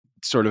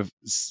sort of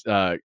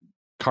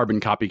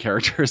carbon copy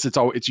characters.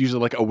 It's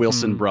usually like a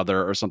Wilson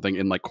brother or something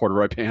in like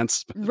corduroy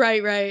pants.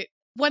 Right.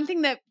 One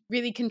thing that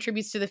really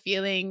contributes to the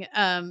feeling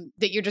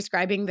that you're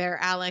describing there,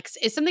 Alex,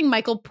 is something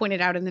Michael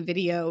pointed out in the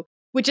video,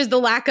 which is the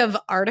lack of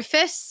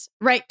artifice,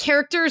 right?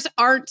 Characters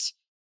aren't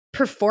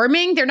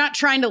performing. They're not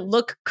trying to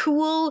look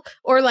cool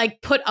or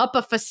like put up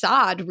a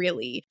facade,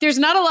 really. There's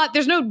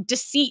no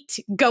deceit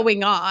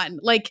going on.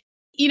 Like,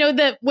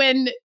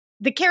 when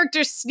the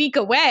characters sneak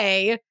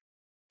away,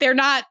 they're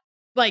not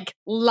like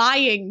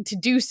lying to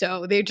do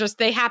so.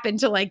 They happen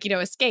to like,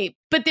 escape.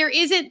 But there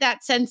isn't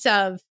that sense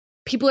of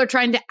people are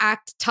trying to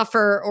act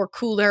tougher or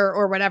cooler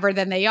or whatever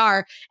than they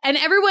are. And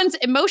everyone's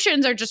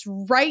emotions are just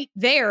right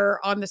there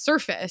on the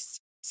surface.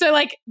 So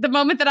like the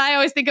moment that I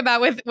always think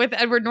about with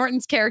Edward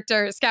Norton's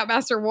character,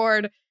 Scoutmaster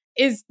Ward,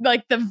 is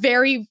like the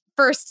very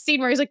first scene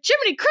where he's like,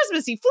 Jiminy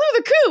Christmas, he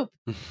flew the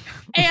coop.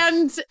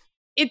 And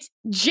it's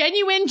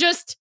genuine,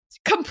 just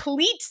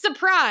complete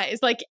surprise.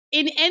 Like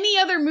in any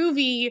other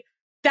movie,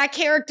 that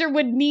character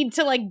would need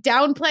to like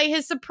downplay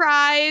his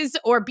surprise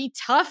or be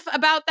tough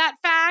about that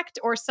fact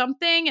or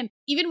something. And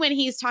even when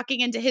he's talking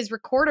into his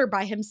recorder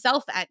by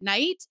himself at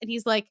night and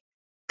he's like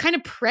kind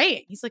of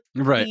praying, he's like,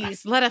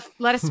 please let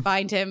us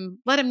find him.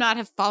 Let him not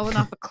have fallen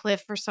off a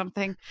cliff or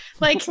something.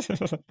 Like,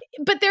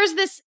 but there's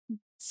this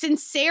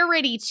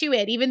sincerity to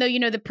it, even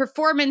though, the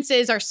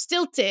performances are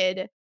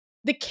stilted.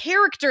 The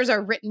characters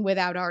are written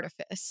without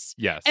artifice.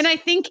 Yes. And I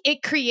think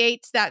it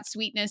creates that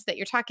sweetness that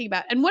you're talking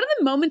about. And one of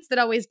the moments that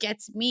always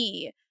gets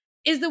me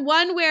is the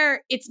one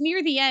where it's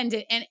near the end.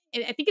 And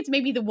I think it's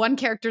maybe the one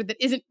character that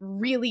isn't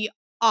really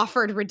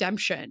offered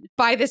redemption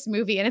by this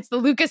movie. And it's the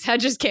Lucas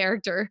Hedges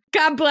character.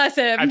 God bless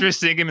him. After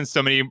seeing him in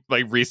so many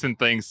like recent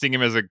things, seeing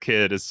him as a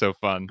kid is so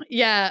fun.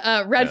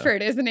 Yeah.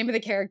 Redford is the name of the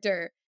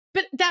character.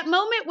 But that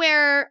moment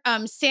where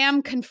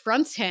Sam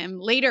confronts him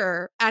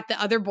later at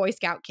the other Boy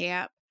Scout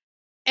camp,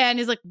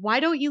 and is like, why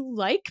don't you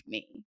like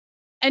me?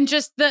 And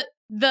just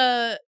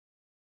the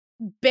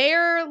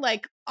bare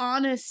like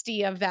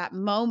honesty of that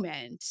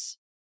moment,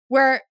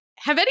 where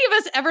have any of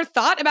us ever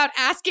thought about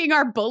asking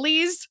our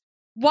bullies,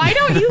 why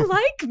don't you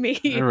like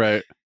me?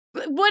 Right.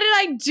 What did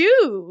I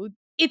do?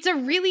 It's a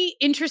really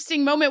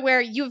interesting moment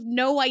where you have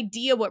no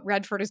idea what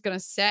Redford is going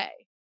to say.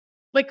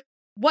 Like,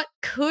 what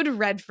could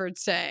Redford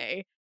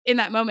say in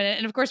that moment?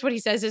 And of course, what he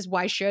says is,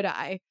 why should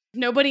I?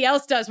 Nobody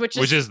else does, which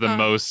is the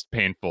most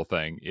painful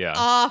thing. Yeah.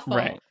 Awful.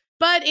 Right.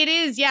 But it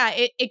is,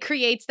 it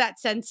creates that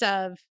sense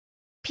of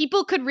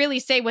people could really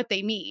say what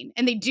they mean.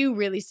 And they do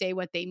really say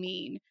what they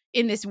mean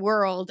in this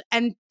world.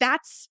 And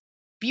that's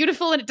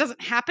beautiful and it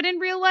doesn't happen in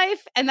real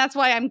life. And that's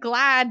why I'm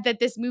glad that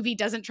this movie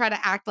doesn't try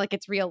to act like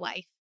it's real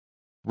life.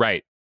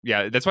 Right.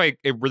 Yeah, that's why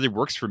it really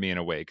works for me in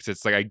a way, because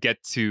it's like I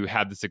get to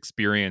have this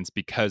experience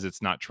because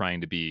it's not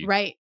trying to be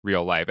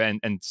real life.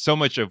 And so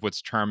much of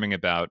what's charming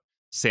about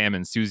Sam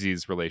and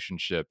Susie's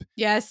relationship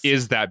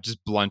is that just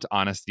blunt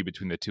honesty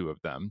between the two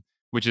of them,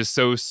 which is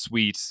so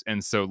sweet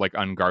and so like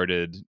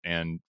unguarded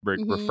and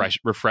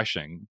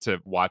refreshing to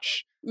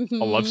watch a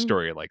love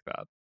story like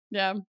that.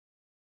 Yeah.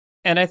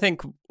 And I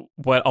think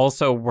what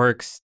also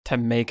works to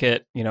make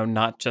it, you know,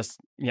 not just,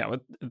 you know,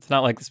 it's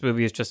not like this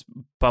movie is just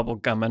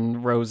bubblegum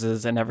and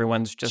roses and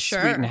everyone's just sweet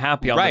and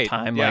happy all the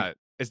time. Yeah, like,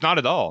 it's not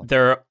at all.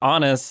 They're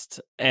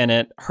honest and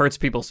it hurts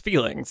people's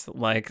feelings.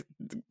 Like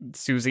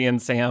Susie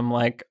and Sam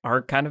like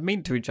are kind of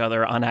mean to each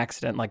other on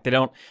accident. Like they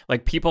don't,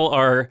 like people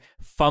are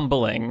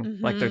fumbling,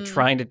 like they're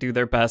trying to do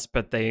their best,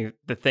 but the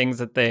things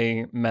that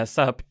they mess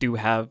up do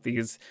have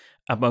these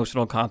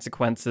emotional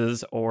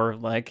consequences, or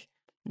like,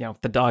 you know,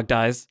 the dog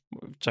dies,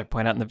 which I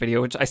point out in the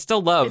video, which I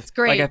still love. It's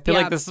great. Like, I feel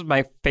like this is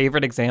my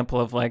favorite example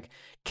of like,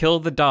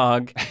 kill the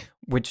dog,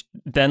 which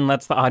then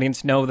lets the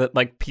audience know that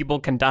like people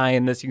can die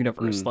in this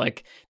universe.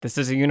 Like, this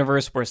is a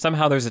universe where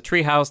somehow there's a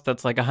treehouse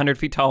that's like 100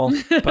 feet tall,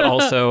 but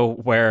also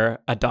where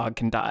a dog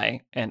can die.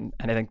 And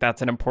I think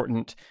that's an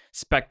important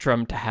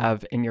spectrum to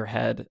have in your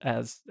head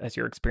as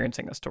you're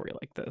experiencing a story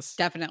like this.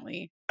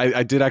 Definitely.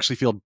 I did actually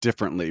feel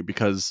differently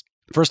because,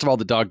 first of all,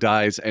 the dog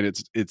dies and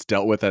it's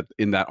dealt with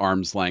in that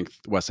arm's length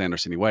Wes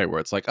Anderson way, where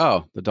it's like,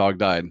 oh, the dog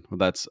died. Well,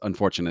 that's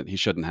unfortunate. He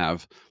shouldn't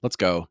have. Let's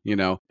go, you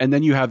know? And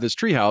then you have this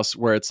treehouse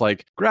where it's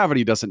like,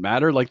 gravity doesn't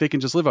matter. Like, they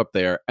can just live up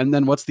there. And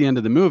then what's the end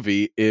of the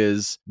movie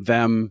is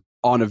them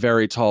on a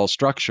very tall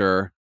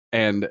structure.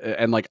 And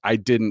like,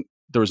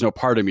 there was no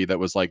part of me that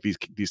was like,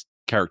 these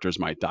characters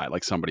might die,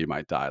 like somebody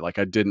might die. Like,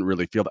 I didn't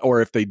really feel that. Or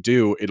if they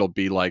do, it'll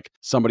be like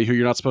somebody who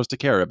you're not supposed to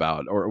care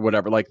about or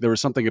whatever. Like, there was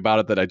something about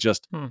it that I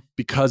just,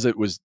 because it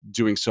was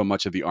doing so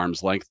much of the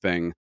arm's length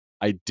thing,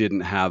 I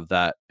didn't have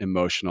that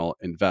emotional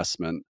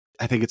investment.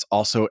 I think it's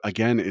also,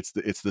 again, it's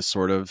the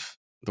sort of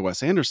the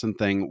Wes Anderson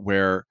thing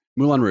where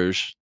Moulin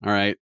Rouge, all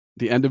right,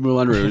 the end of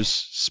Moulin Rouge,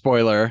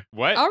 spoiler.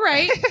 What? All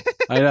right.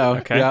 I know.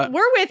 Okay. Yeah.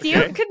 We're with you.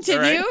 Okay.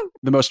 Continue. Right.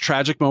 The most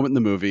tragic moment in the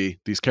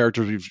movie, these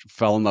characters we've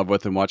fell in love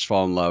with and watched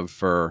fall in love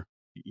for,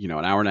 you know,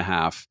 an hour and a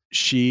half.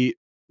 She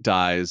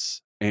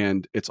dies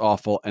and it's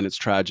awful and it's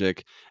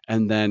tragic.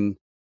 And then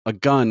a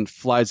gun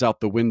flies out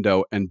the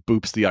window and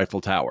boops the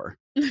Eiffel Tower.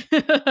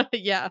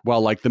 Yeah.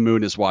 While like the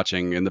moon is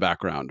watching in the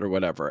background or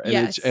whatever.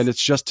 And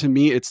it's just, to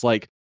me, it's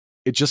like,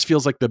 it just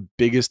feels like the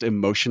biggest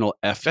emotional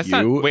F That's you.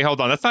 not, wait, hold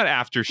on. That's not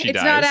after she dies.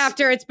 It's not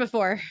after, it's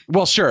before.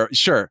 Well, sure.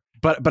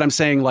 But I'm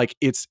saying like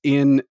it's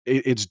during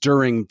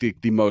the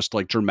most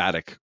like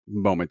dramatic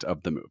moment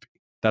of the movie.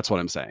 That's what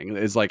I'm saying.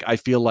 Is like, I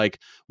feel like,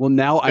 well,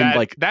 now I'm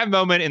like, that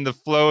moment in the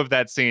flow of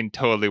that scene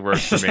totally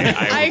works for me.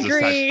 I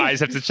agree. I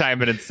just have to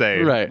chime in and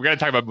say, right, we're going to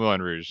talk about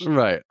Moulin Rouge.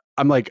 Right.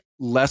 I'm like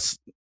less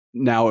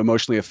now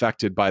emotionally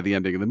affected by the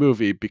ending of the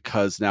movie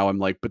because now I'm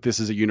like, but this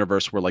is a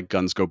universe where like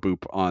guns go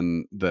boop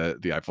on the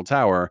Eiffel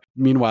Tower.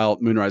 Meanwhile,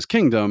 Moonrise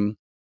Kingdom,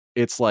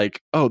 it's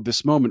like, oh,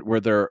 this moment where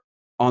they're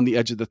on the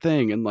edge of the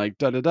thing and like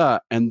da-da-da.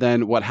 And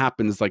then what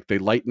happens, like they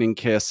lightning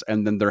kiss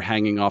and then they're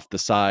hanging off the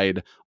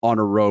side on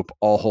a rope,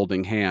 all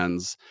holding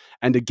hands.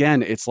 And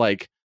again, it's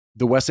like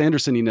the Wes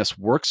Anderson-iness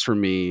works for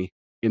me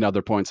in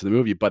other points of the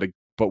movie, but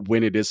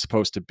when it is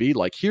supposed to be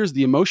like, here's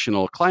the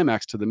emotional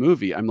climax to the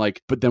movie, I'm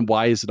like, but then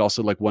why is it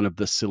also like one of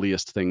the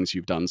silliest things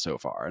you've done so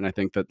far? And I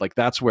think that like,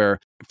 that's where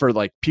for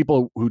like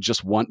people who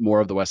just want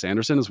more of the Wes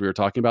Anderson, as we were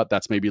talking about,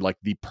 that's maybe like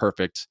the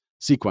perfect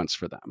sequence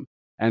for them.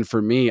 And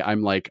for me,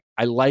 I'm like,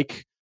 I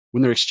like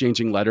when they're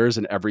exchanging letters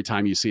and every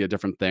time you see a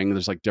different thing,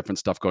 there's like different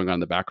stuff going on in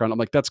the background. I'm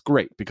like, that's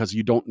great because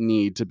you don't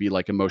need to be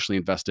like emotionally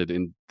invested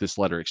in this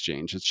letter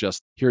exchange. It's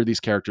just, here are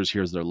these characters,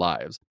 here's their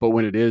lives. But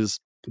when it is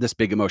this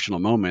big emotional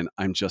moment,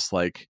 I'm just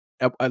like,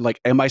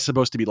 am I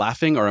supposed to be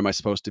laughing or am I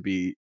supposed to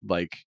be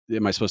like,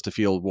 am I supposed to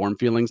feel warm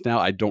feelings now?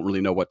 I don't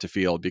really know what to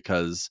feel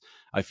because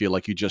I feel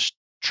like you just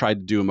tried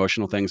to do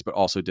emotional things, but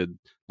also did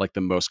like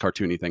the most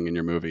cartoony thing in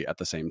your movie at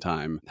the same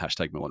time.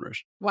 # Moulin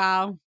Rouge.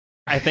 Wow.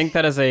 I think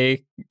that is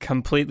a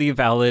completely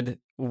valid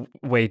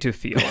way to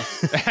feel.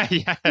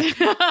 Yeah.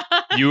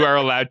 You are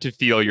allowed to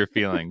feel your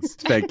feelings.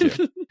 Thank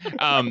you.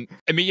 I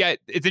mean, yeah,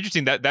 it's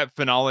interesting that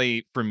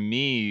finale for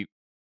me,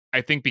 I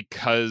think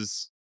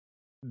because,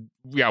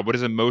 yeah, what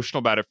is emotional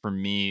about it for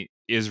me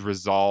is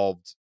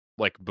resolved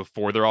like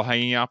before they're all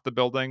hanging off the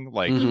building,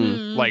 like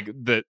like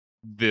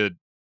the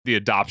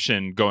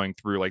adoption going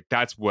through, like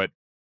that's what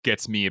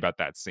gets me about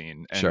that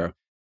scene. And sure.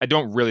 I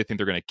don't really think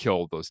they're going to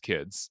kill those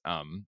kids.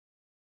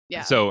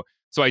 Yeah. So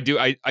I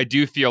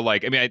do feel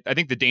like, I mean, I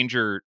think the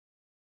danger.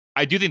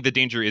 I do think the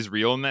danger is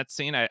real in that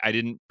scene. I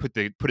didn't put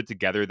it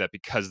together that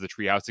because the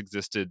treehouse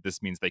existed,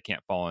 this means they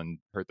can't fall and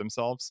hurt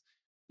themselves.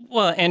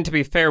 Well, and to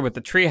be fair with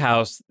the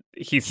treehouse,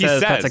 he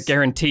says that's a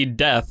guaranteed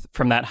death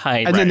from that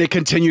height. And then they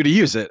continue to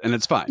use it, and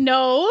it's fine.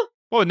 No.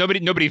 Well,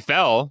 nobody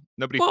fell.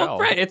 Nobody Well, fell.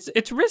 right.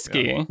 It's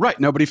risky. Yeah. Right.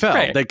 Nobody fell.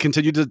 Right. They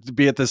continued to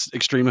be at this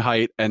extreme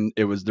height, and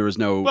there was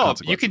no Well,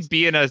 consequences. you can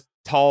be in a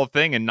tall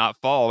thing and not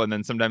fall, and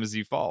then sometimes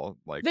you fall.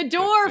 Like The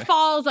door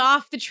falls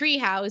off the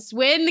treehouse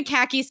when the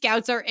khaki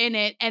scouts are in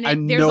it, and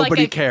there's like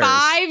nobody a cares.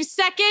 5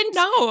 second.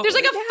 No, There's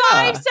like a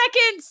yeah.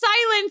 5-second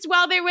silence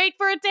while they wait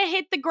for it to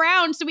hit the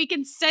ground so we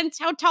can sense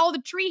how tall the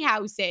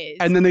treehouse is.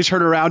 And then they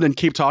turn around and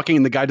keep talking,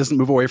 and the guy doesn't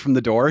move away from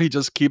the door. He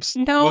just keeps.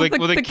 No,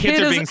 Well, the kids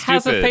kid are being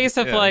has a stupid. face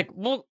of Yeah. like,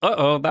 well,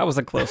 that was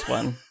a close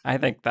one. I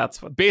think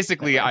that's what.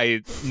 Basically,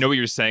 I know what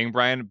you're saying,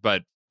 Brian,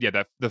 but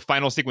yeah, the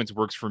final sequence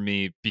works for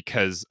me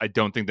because I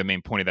don't think the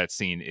main point of that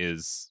scene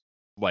is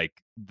like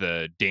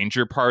the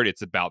danger part.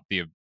 It's about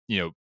the,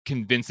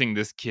 convincing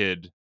this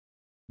kid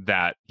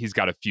that he's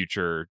got a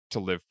future to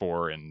live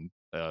for and,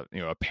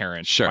 a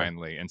parent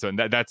finally. And so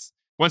that's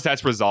once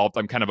that's resolved,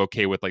 I'm kind of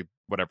okay with like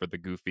whatever the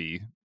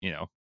goofy,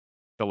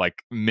 the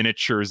like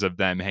miniatures of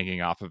them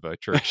hanging off of a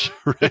church,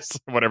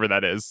 whatever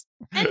that is.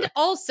 And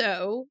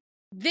also,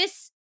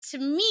 this to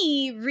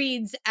me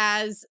reads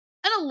as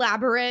an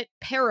elaborate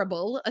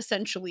parable,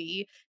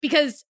 essentially,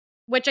 because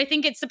which I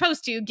think it's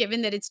supposed to,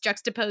 given that it's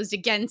juxtaposed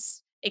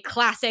against a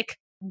classic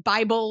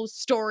Bible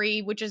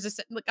story, which is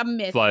like a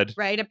myth, Flood.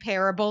 right? A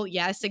parable.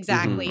 Yes,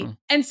 exactly. Mhm.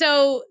 And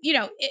so,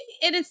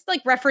 and it's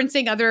like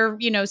referencing other,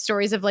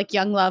 stories of like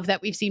young love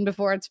that we've seen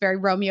before. It's very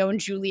Romeo and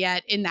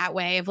Juliet in that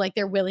way of like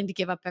they're willing to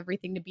give up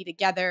everything to be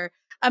together.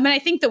 And I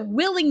think the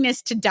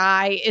willingness to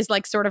die is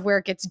like sort of where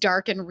it gets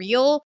dark and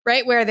real,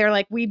 right? Where they're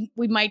like, we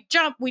might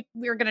jump,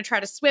 we're going to try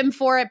to swim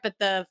for it, but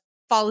the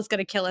fall is going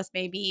to kill us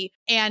maybe.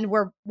 And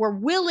we're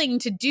willing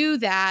to do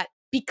that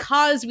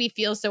because we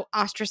feel so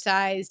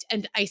ostracized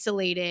and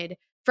isolated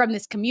from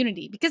this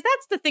community. Because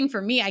that's the thing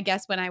for me, I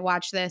guess, when I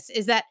watch this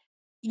is that,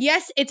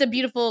 yes, it's a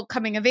beautiful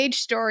coming of age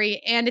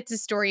story and it's a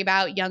story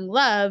about young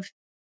love.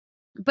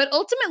 But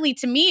ultimately,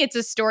 to me, it's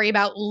a story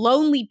about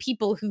lonely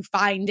people who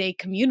find a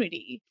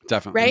community.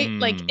 Definitely. Right?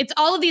 Like, it's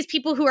all of these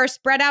people who are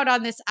spread out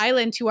on this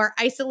island who are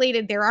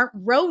isolated. There aren't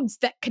roads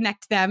that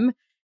connect them.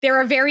 There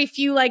are very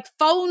few, like,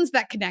 phones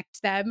that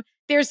connect them.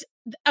 There's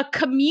a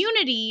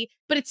community,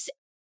 but it's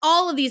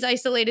all of these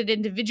isolated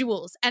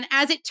individuals. And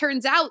as it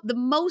turns out, the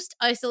most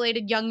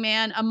isolated young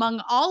man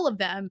among all of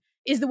them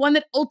is the one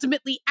that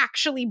ultimately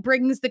actually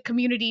brings the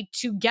community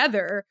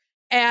together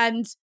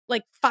and,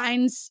 like,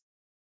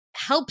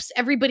 helps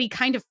everybody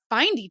kind of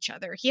find each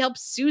other. He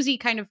helps Susie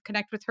kind of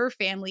connect with her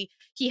family.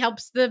 He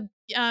helps the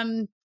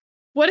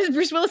what is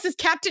Bruce Willis's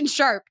Captain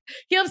Sharp?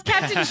 He helps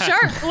Captain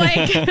Sharp.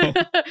 Like,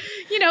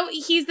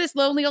 he's this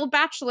lonely old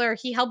bachelor.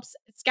 He helps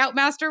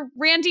Scoutmaster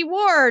Randy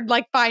Ward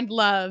like find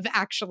love,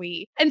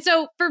 actually. And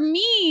so for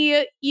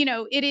me,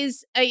 it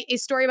is a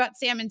story about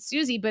Sam and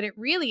Susie, but it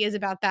really is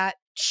about that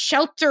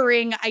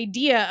sheltering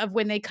idea of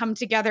when they come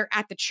together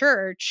at the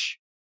church,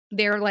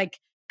 they're like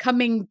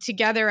coming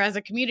together as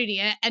a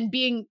community and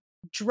being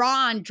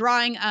drawing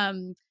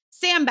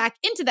Sam back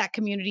into that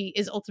community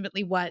is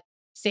ultimately what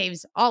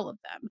saves all of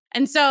them.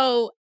 And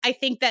so I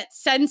think that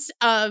sense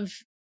of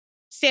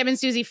Sam and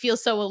Susie feel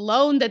so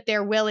alone that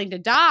they're willing to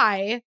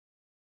die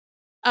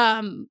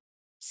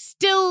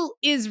still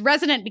is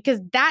resonant because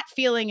that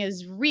feeling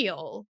is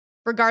real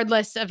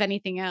regardless of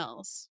anything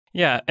else.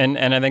 Yeah, and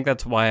I think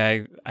that's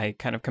why I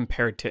kind of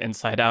compared to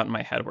Inside Out in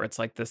my head, where it's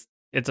like this,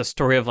 it's a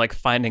story of like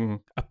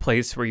finding a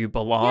place where you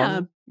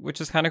belong, which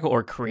is kind of cool,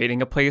 or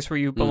creating a place where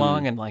you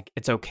belong, and like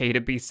it's okay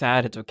to be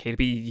sad, it's okay to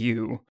be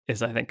you,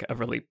 is I think a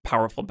really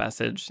powerful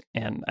message,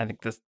 and I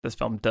think this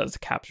film does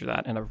capture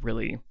that in a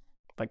really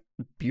like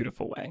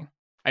beautiful way.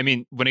 I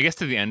mean, when it gets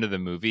to the end of the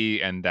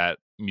movie and that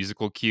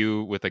musical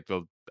cue with like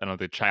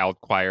the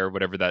child choir,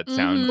 whatever that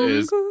sound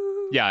is.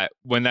 Yeah,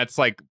 when that's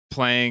like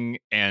playing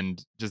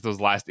and just those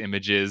last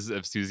images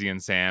of Susie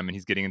and Sam and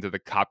he's getting into the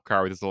cop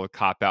car with his little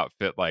cop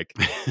outfit, like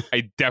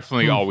I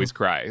definitely always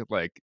cry.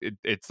 Like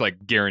it's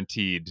like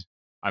guaranteed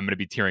I'm going to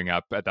be tearing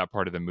up at that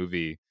part of the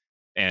movie.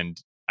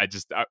 And I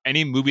just,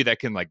 any movie that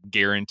can like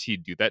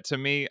guaranteed do that to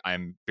me,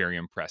 I'm very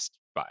impressed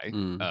by.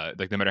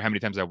 Like no matter how many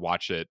times I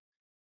watch it,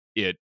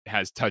 it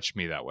has touched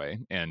me that way.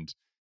 And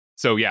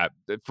so, yeah,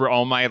 for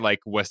all my like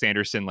Wes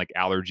Anderson like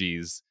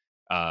allergies,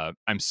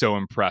 I'm so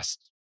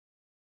impressed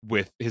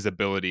with his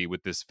ability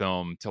with this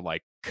film to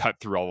like cut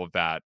through all of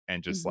that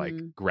and just like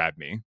grab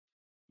me.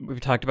 We've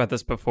talked about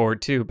this before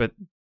too, but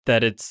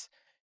that it's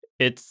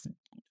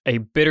a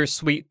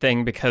bittersweet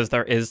thing because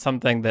there is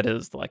something that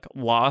is like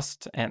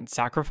lost and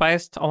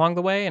sacrificed along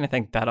the way, and I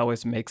think that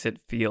always makes it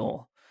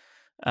feel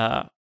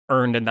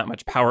earned and that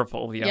much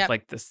powerful. You have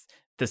like this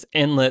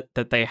inlet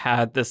that they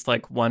had, this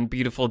like one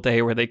beautiful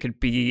day where they could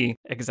be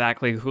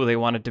exactly who they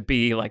wanted to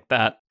be, like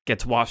that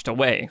gets washed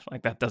away,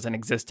 like that doesn't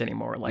exist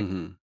anymore, like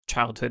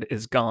childhood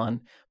is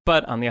gone.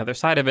 But on the other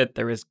side of it,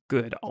 there is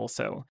good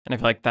also. And I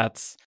feel like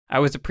I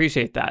always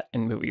appreciate that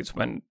in movies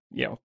when,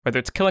 whether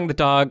it's killing the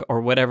dog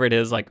or whatever it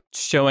is, like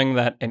showing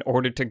that in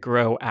order to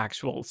grow,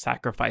 actual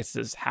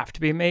sacrifices have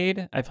to be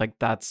made. I feel like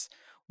that's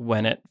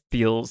when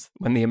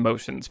the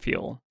emotions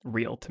feel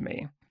real to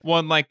me. Well,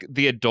 and like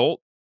the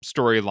adult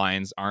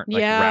storylines aren't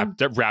like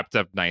wrapped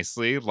up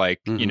nicely. Like,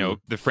 you know,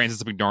 the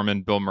Frances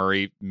McDormand, Bill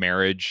Murray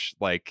marriage,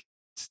 like,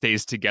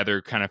 stays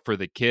together kind of for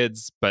the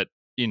kids, but,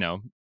 you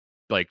know,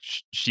 like,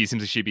 she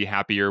seems like she'd be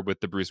happier with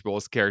the Bruce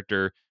Willis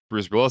character.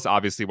 Bruce Willis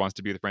obviously wants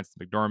to be with Frances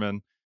McDormand.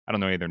 I don't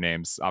know any of their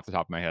names off the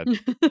top of my head.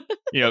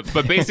 You know,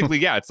 but basically,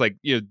 yeah, it's like,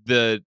 you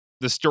know,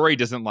 the story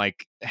doesn't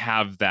like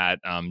have that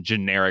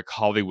generic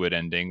Hollywood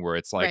ending where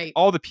it's like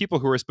all the people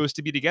who are supposed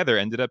to be together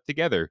ended up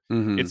together.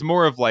 It's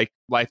more of like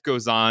life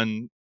goes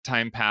on,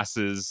 time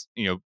passes,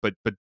 you know, but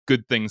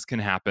good things can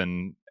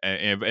happen, but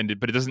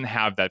it doesn't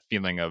have that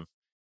feeling of,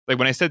 like,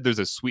 when I said there's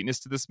a sweetness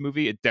to this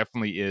movie, it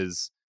definitely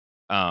is.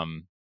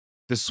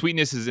 The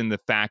sweetness is in the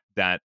fact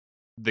that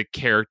the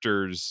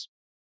characters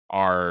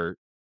they're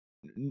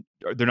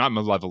not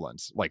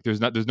malevolent. Like, there's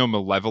no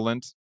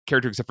malevolent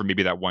character except for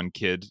maybe that one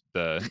kid,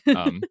 the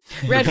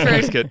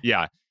Redford kid.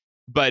 Yeah,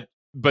 but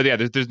yeah,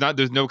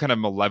 there's no kind of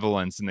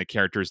malevolence in the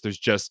characters. There's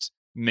just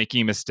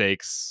making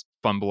mistakes,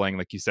 fumbling,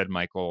 like you said,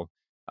 Michael,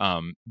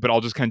 but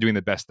all just kind of doing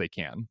the best they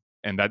can,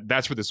 and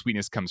that's where the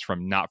sweetness comes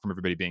from, not from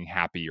everybody being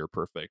happy or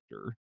perfect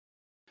or,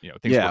 you know,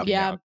 things working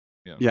out.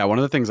 Yeah, one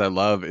of the things I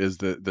love is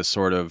the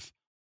sort of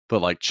the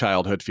like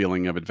childhood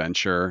feeling of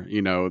adventure,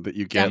 you know, that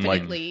you get.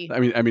 Definitely.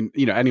 Like, I mean,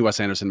 you know, any Wes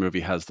Anderson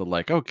movie has the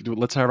like, oh,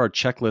 let's have our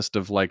checklist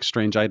of like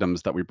strange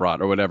items that we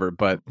brought or whatever.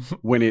 But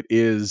when it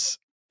is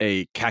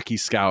a khaki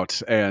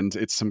scout and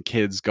it's some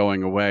kids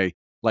going away,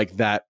 like,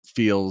 that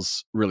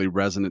feels really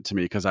resonant to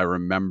me because I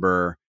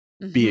remember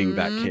being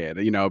that kid,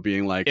 you know,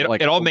 being like,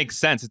 it all makes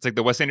sense. It's like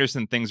the Wes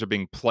Anderson things are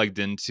being plugged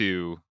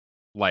into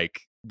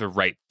like the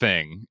right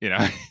thing, you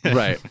know?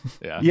 Right.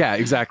 Yeah,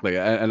 exactly.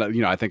 And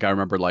you know, I think I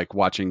remember like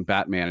watching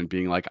Batman and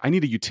being like, I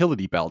need a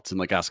utility belt, and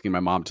like asking my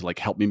mom to like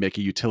help me make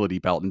a utility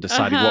belt and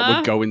deciding what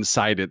would go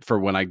inside it for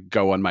when I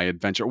go on my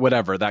adventure,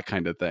 whatever, that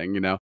kind of thing, you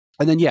know?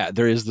 And then, yeah,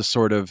 there is the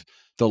sort of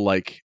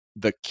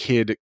the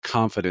kid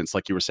confidence,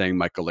 like you were saying,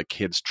 Michael, like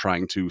kids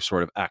trying to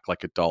sort of act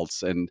like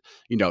adults. And,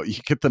 you know,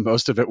 you get the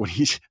most of it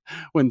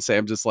when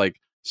Sam just like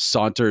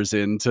saunters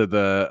into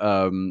the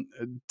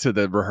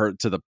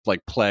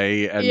like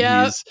play, and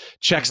he's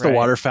checks the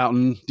water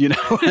fountain, you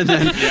know, and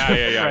then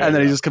and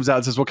then he just comes out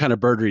and says, what kind of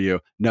bird are you?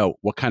 No,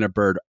 what kind of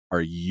bird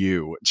are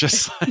you?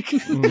 Just like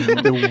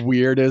the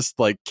weirdest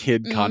like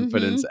kid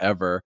confidence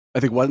ever. I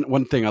think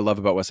one thing I love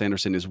about Wes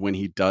Anderson is when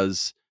he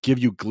does give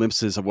you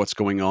glimpses of what's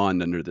going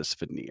on under this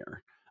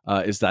veneer.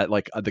 Is that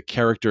like the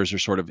characters are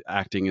sort of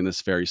acting in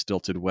this very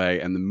stilted way,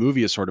 and the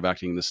movie is sort of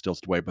acting in this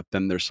stilted way, but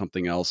then there's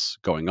something else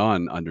going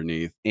on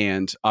underneath.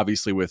 And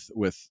obviously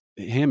with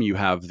him, you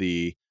have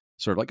the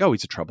sort of like, oh,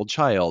 he's a troubled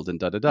child and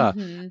da-da-da.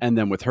 And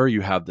then with her,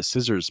 you have the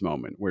scissors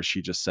moment where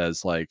she just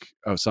says like,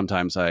 oh,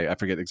 sometimes I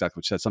forget exactly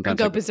what she said. Sometimes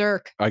I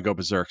go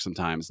berserk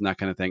sometimes, and that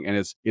kind of thing. And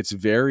it's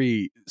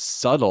very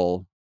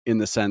subtle in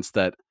the sense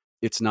that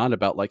it's not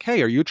about like,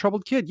 hey, are you a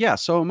troubled kid? Yeah,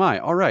 so am I.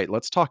 All right,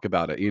 let's talk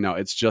about it. You know,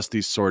 it's just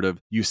these sort of,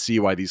 you see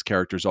why these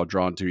characters are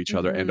drawn to each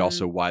other, and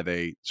also why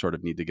they sort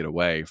of need to get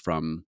away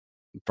from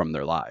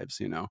their lives,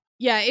 you know?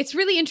 Yeah, it's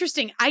really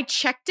interesting. I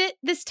checked it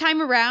this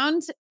time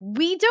around.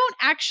 We don't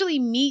actually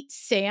meet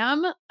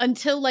Sam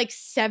until like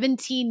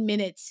 17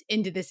 minutes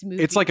into this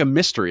movie. It's like a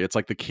mystery. It's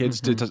like the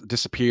kids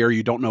disappear.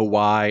 You don't know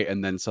why.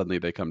 And then suddenly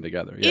they come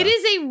together. Yeah. It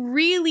is a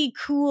really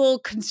cool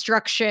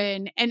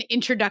construction and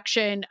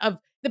introduction of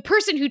the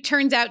person who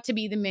turns out to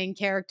be the main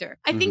character.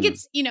 I think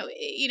it's, you know,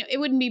 it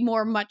wouldn't be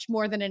much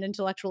more than an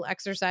intellectual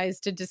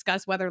exercise to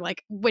discuss whether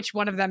like which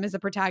one of them is the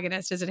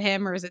protagonist. Is it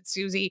him or is it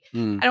Susie?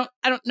 I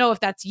don't know if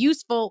that's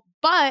useful,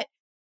 but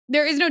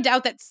there is no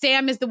doubt that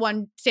Sam's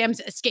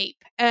escape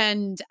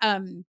and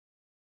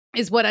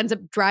is what ends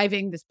up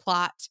driving this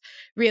plot,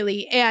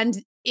 really.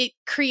 And it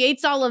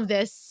creates all of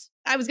this,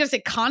 I was going to say,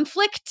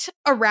 conflict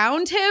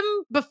around him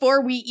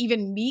before we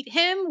even meet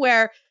him,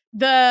 where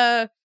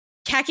the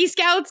khaki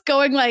scouts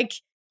going like,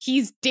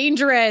 he's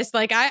dangerous,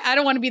 like I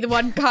don't want to be the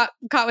one caught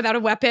without a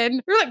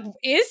weapon. We're like,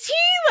 is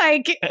he?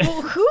 Like,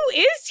 well, who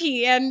is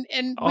he? And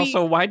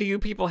also, why do you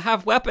people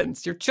have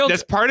weapons? You're children.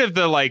 That's part of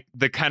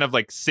the kind of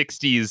like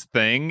 60s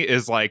thing,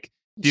 is like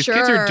these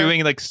kids are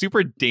doing like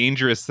super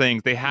dangerous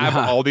things. They have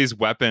all these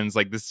weapons.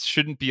 Like, this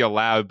shouldn't be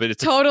allowed, but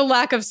it's total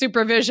lack of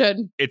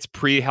supervision. It's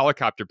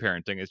pre-helicopter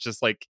parenting. It's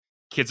just like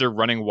kids are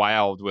running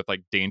wild with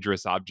like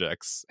dangerous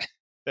objects.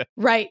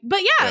 Right. But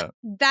yeah,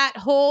 that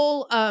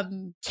whole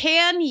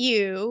can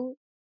you,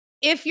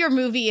 if your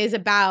movie is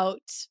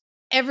about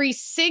every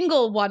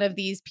single one of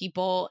these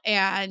people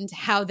and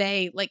how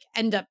they like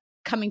end up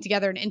coming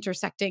together and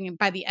intersecting, and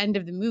by the end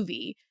of the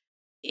movie,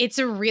 it's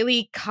a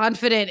really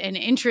confident and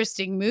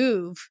interesting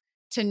move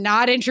to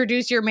not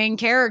introduce your main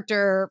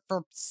character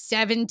for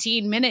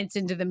 17 minutes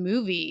into the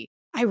movie.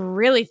 I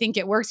really think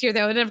it works here,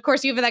 though. And of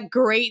course, you have that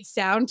great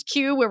sound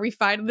cue where we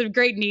find the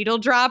great needle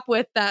drop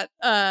with that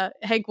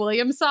Hank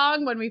Williams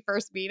song when we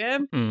first meet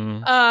him,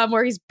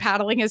 where he's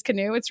paddling his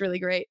canoe. It's really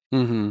great.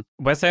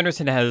 Wes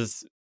Anderson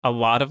has a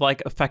lot of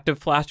like effective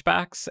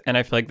flashbacks, and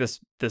I feel like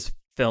this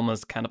film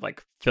is kind of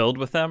like filled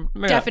with them.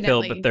 Maybe Definitely. not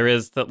filled, but there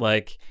is that,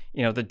 like,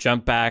 you know, the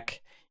jump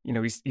back you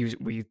know,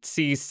 we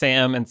see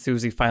Sam and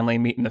Susie finally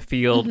meet in the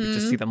field. We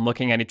just see them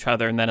looking at each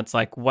other. And then it's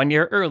like 1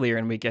 year earlier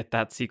and we get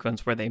that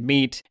sequence where they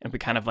meet and we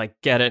kind of like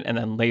get it. And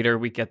then later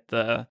we get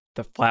the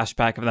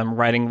flashback of them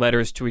writing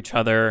letters to each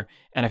other.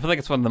 And I feel like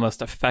it's one of the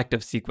most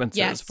effective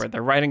sequences where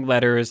they're writing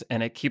letters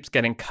and it keeps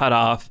getting cut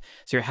off.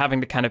 So you're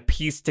having to kind of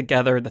piece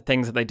together the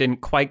things that they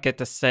didn't quite get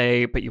to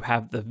say, but you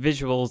have the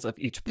visuals of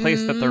each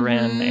place that they're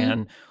in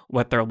and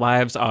what their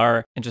lives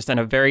are. And just in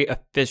a very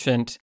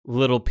efficient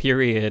little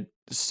period,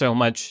 so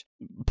much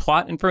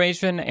plot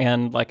information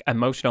and like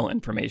emotional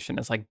information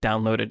is like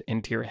downloaded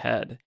into your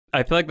head.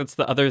 I feel like that's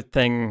the other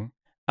thing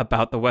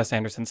about the Wes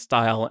Anderson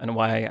style and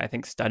why I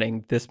think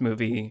studying this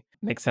movie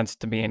makes sense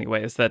to me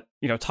anyway, is that,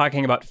 you know,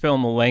 talking about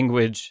film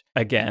language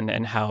again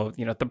and how,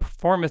 you know, the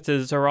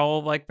performances are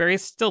all like very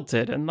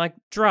stilted and like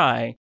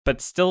dry,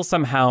 but still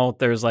somehow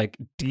there's like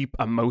deep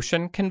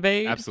emotion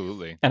conveyed.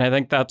 Absolutely. And I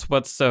think that's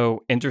what's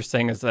so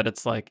interesting is that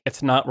it's like,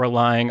 it's not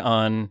relying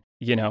on,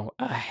 you know,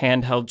 a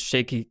handheld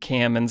shaky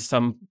cam and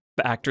some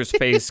actor's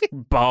face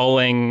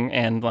bawling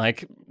and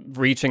like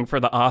reaching for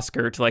the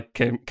Oscar to like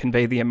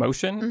convey the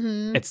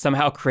emotion. It's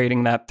somehow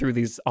creating that through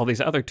all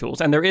these other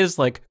tools. And there is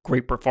like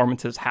great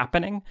performances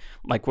happening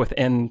like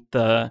within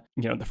the,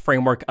 you know, the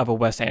framework of a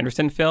Wes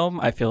Anderson film.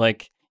 I feel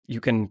like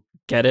you can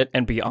get it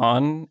and be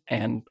on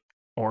and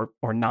or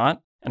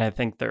not. And I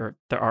think there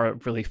are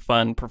really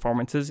fun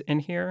performances in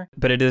here.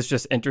 But it is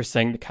just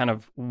interesting to kind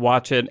of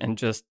watch it and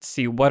just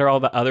see what are all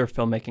the other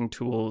filmmaking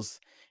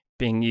tools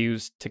being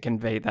used to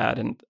convey that.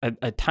 And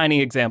a tiny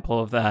example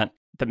of that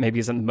maybe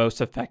isn't the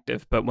most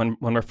effective, but when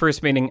we're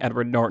first meeting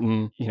Edward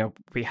Norton, you know,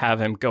 we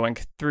have him going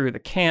through the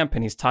camp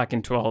and he's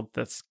talking to all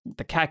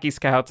the khaki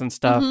scouts and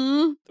stuff.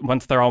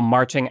 Once they're all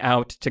marching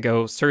out to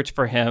go search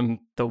for him,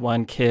 the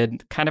one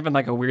kid, kind of in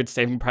like a weird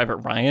Saving Private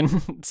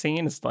Ryan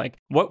scene, is like,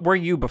 what were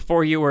you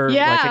before you were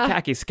like a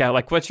khaki scout?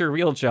 Like, what's your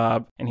real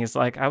job? And he's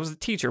like, I was a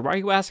teacher. Why are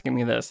you asking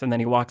me this? And then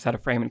he walks out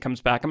of frame and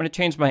comes back. I'm going to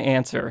change my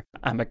answer.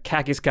 I'm a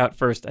khaki scout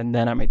first, and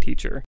then I'm a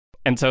teacher.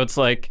 And so it's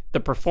like the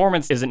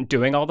performance isn't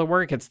doing all the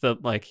work. It's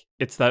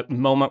that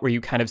moment where you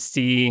kind of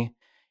see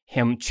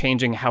him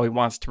changing how he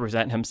wants to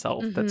present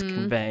himself. That's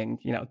conveying,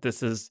 you know,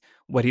 this is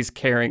what he's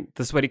caring.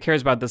 This is what he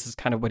cares about. This is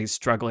kind of what he's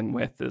struggling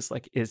with. Is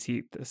like, is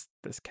he this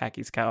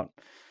khaki scout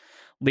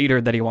leader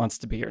that he wants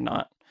to be or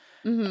not?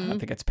 I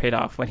think it's paid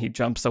off when he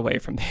jumps away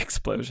from the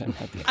explosion.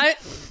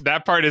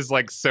 That part is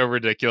like so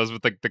ridiculous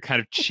with like the kind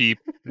of cheap,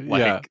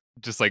 like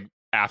just like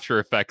After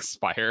Effects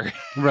fire.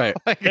 Right.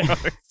 Like,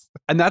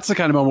 and that's the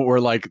kind of moment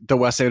where like the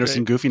Wes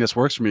Anderson goofiness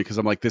works for me, because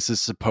I'm like, this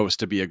is supposed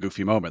to be a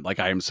goofy moment. Like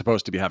I am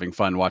supposed to be having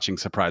fun watching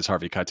surprise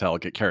Harvey Keitel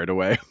get carried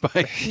away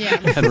by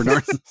Edward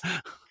Norton.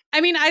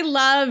 I mean, I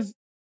love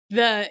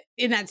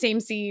in that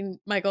same scene,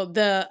 Michael,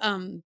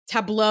 the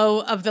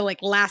tableau of the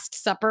like Last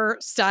Supper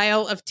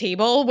style of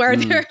table where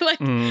they're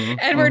like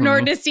Edward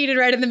Norton is seated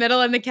right in the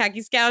middle and the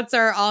khaki scouts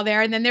are all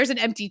there. And then there's an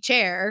empty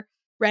chair,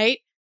 right?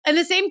 And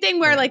the same thing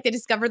where like they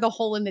discover the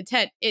hole in the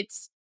tent.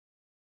 It's,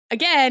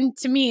 again,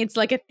 to me, it's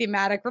like a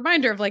thematic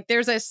reminder of like,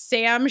 there's a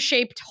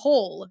Sam-shaped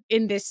hole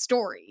in this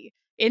story,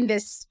 in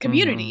this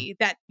community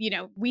that, you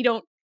know, we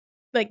don't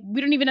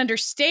even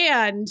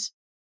understand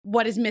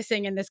what is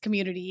missing in this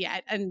community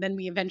yet. And then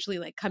we eventually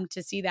like come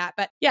to see that.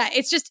 But yeah,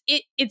 it's just,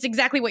 it's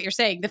exactly what you're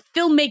saying. The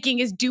filmmaking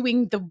is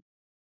doing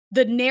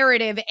the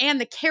narrative and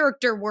the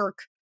character work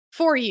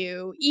for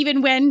you.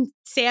 Even when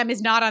Sam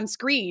is not on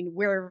screen,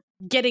 we're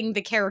getting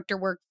the character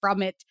work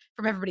from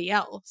everybody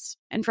else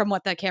and from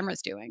what the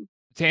camera's doing.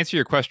 To answer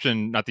your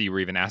question, not that you were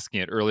even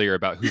asking it earlier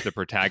about who's the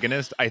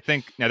protagonist, I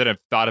think now that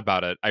I've thought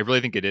about it, I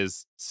really think it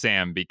is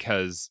Sam,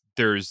 because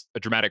there's a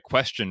dramatic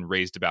question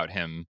raised about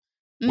him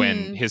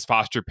when his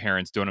foster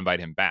parents don't invite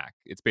him back.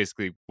 It's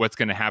basically what's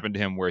going to happen to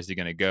him, where is he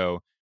going to go?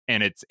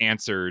 And it's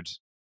answered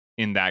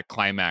in that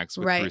climax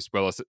with Bruce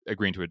Willis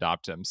agreeing to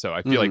adopt him. So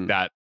I feel like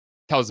that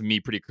tells me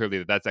pretty clearly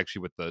that that's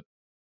actually what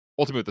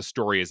ultimately what the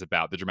story is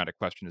about, the dramatic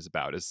question is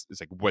about, is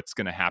like what's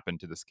going to happen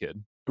to this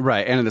kid.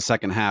 Right. And in the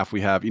second half,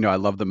 we have, you know, I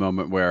love the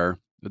moment where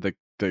the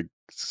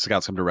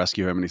scouts come to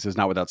rescue him and he says,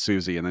 not without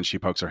Susie. And then she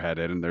pokes her head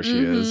in and there she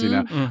is, you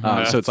know?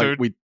 So it's like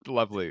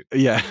lovely.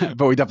 Yeah.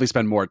 But we definitely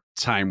spend more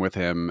time with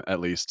him, at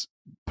least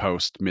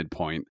post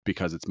midpoint,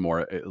 because it's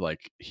more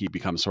like he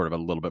becomes sort of a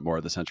little bit more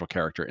of the central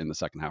character in the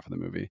second half of the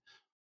movie.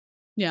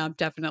 Yeah,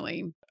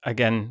 definitely.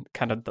 Again,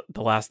 kind of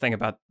the last thing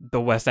about the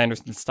Wes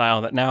Anderson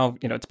style that now,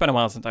 you know, it's been a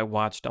while since I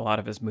watched a lot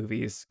of his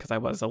movies because I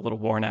was a little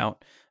worn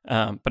out.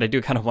 But I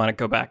do kind of want to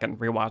go back and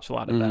rewatch a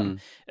lot of them.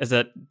 Is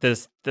that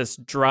this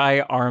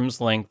dry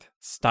arm's length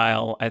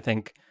style, I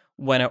think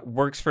when it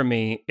works for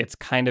me, it's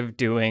kind of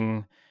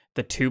doing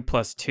the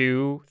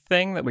 2+2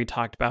 thing that we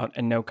talked about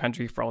in No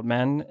Country for Old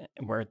Men,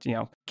 where it's, you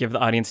know, give the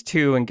audience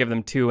 2 and give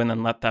them 2 and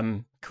then let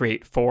them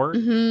create 4.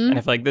 And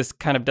I feel like this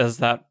kind of does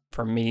that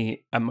for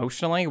me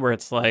emotionally, where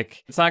it's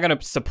like, it's not going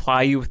to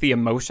supply you with the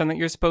emotion that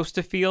you're supposed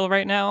to feel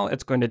right now.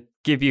 It's going to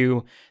give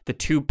you the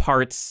 2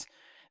 parts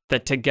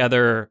that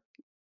together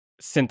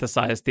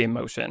synthesize the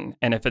emotion.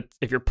 And if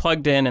you're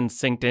plugged in and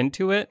synced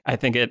into it, I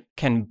think it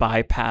can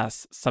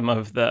bypass some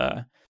of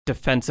the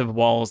defensive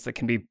walls that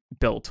can be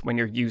built when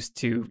you're used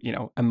to,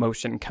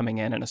 emotion coming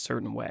in a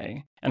certain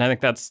way. And I think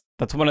that's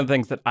one of the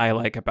things that I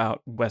like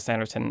about Wes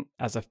Anderson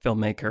as a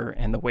filmmaker,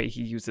 and the way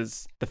he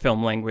uses the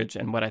film language.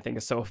 And what I think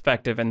is so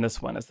effective in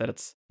this one is that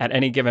it's at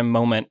any given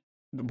moment,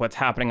 what's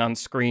happening on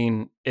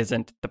screen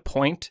isn't the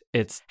point.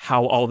 It's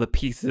how all the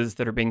pieces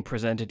that are being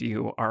presented to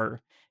you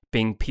are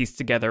being pieced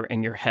together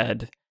in your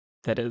head.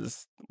 That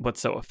is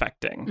what's so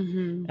affecting.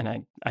 Mm-hmm.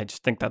 And I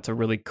just think that's a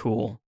really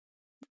cool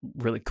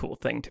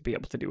thing to be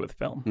able to do with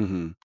film.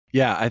 Mm-hmm.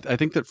 Yeah, I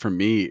think that for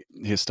me,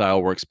 his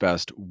style works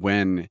best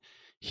when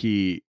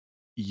he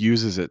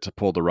uses it to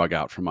pull the rug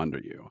out from under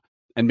you.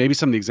 And maybe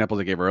some of the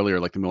examples I gave earlier,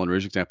 like the Moulin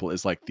Rouge example,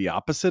 is like the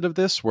opposite of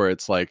this, where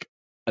it's like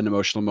an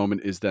emotional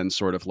moment is then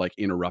sort of like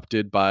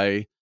interrupted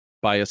by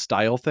a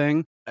style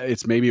thing.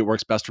 Maybe it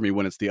works best for me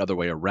when it's the other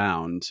way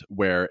around,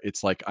 where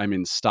it's like I'm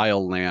in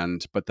style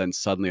land, but then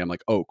suddenly I'm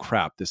like, oh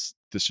crap, this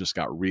just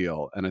got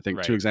real. And I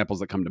think two examples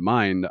that come to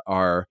mind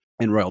are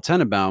in Royal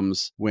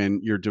Tenenbaums,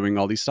 when you're doing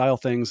all these style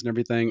things and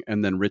everything,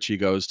 and then Richie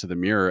goes to the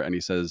mirror and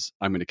he says,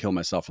 I'm going to kill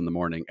myself in the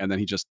morning. And then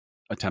he just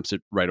attempts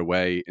it right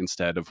away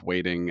instead of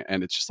waiting.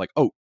 And it's just like,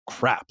 oh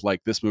crap,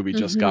 like this movie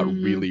just got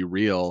really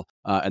real.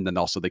 And then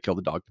also they kill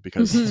the dog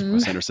because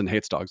Wes Anderson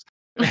hates dogs.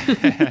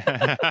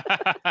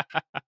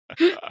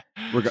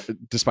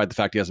 Despite the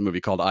fact he has a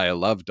movie called I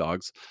Love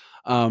Dogs.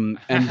 And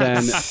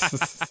then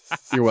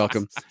you're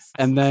welcome.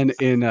 And then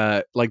in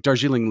like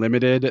Darjeeling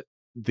Limited,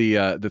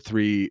 the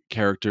three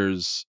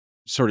characters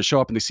sort of show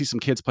up and they see some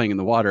kids playing in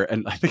the water,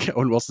 and I think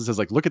Owen Wilson says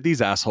like, look at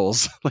these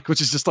assholes, like, which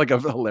is just like a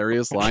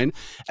hilarious line.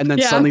 And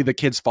then suddenly the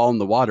kids fall in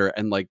the water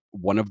and like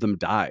one of them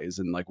dies,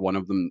 and like one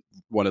of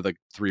the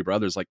three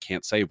brothers like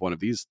can't save one of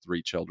these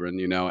three children,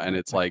 and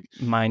it's like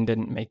mine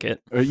didn't make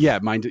it. Yeah,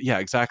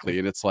 exactly.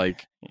 And it's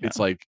like it's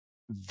like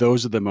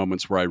those are the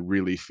moments where I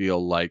really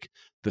feel like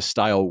the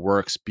style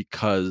works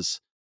because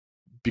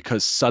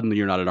suddenly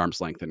you're not at arm's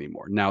length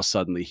anymore. Now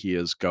suddenly he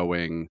is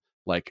going,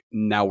 like,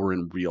 now we're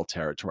in real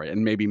territory.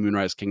 And maybe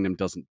Moonrise Kingdom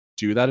doesn't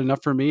do that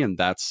enough for me, and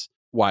that's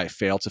why I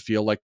fail to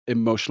feel like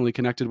emotionally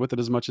connected with it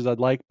as much as I'd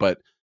like. But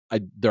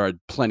there are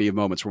plenty of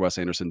moments where Wes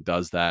Anderson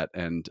does that,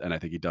 and I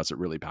think he does it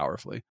really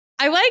powerfully.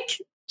 I like,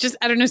 just,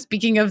 I don't know,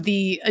 speaking of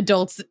the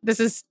adults, this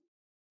is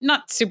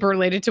not super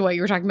related to what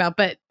you were talking about,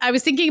 but I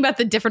was thinking about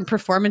the different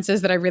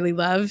performances that I really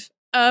love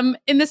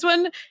in this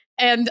one.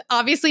 And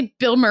obviously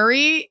Bill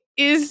Murray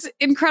is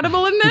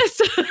incredible in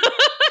this.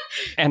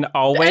 And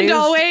always,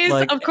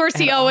 like, of course,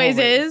 he always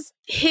is.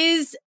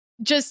 His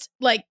just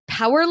like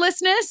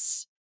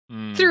powerlessness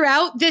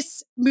throughout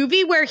this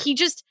movie, where he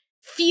just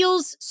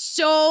feels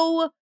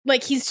so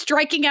like he's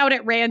striking out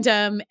at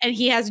random and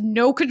he has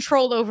no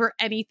control over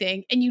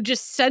anything. And you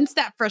just sense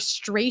that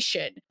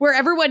frustration where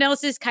everyone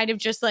else is kind of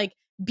just like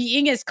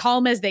being as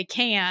calm as they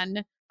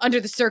can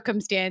under the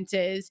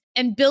circumstances.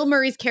 And Bill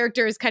Murray's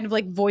character is kind of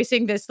like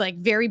voicing this like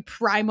very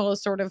primal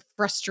sort of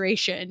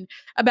frustration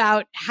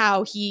about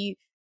how he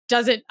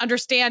doesn't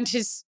understand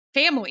his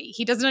family.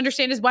 He doesn't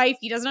understand his wife.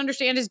 He doesn't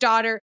understand his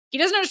daughter. He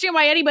doesn't understand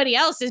why anybody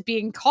else is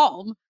being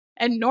calm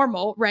and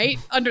normal, right?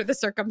 Under the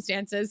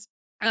circumstances.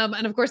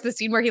 And of course, the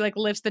scene where he like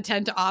lifts the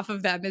tent off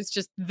of them is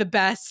just the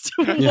best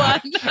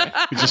one.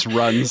 He just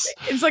runs.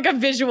 It's like a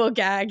visual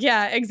gag.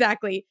 Yeah,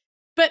 exactly.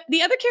 But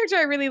the other character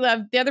I really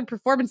love, the other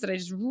performance that I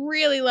just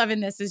really love in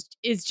this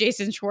is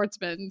Jason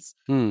Schwartzman's.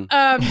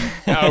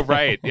 Oh,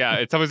 right. Yeah.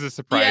 It's always a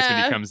surprise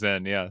when he comes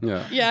in.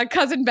 Yeah,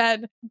 Cousin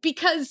Ben.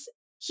 Because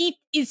he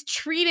is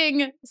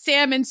treating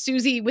Sam and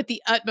Susie with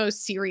the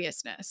utmost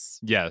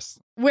seriousness. Yes.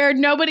 Where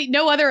no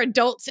other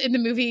adults in the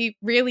movie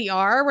really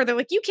are, where they're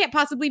like, you can't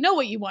possibly know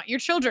what you want, your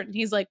children. And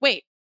he's like,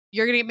 wait,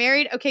 you're going to get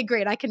married? Okay,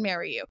 great. I can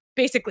marry you.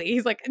 Basically,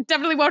 he's like,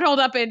 definitely won't hold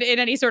up in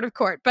any sort of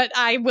court, but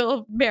I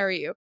will marry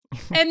you.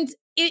 And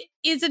it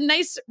is a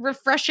nice,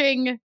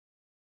 refreshing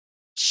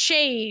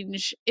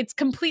change. It's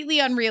completely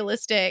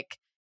unrealistic,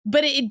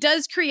 but it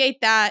does create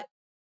that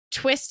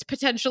twist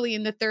potentially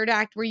in the third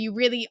act where you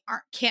really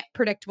can't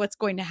predict what's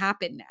going to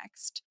happen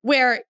next.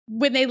 Where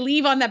when they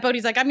leave on that boat,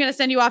 he's like, I'm going to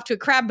send you off to a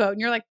crab boat. And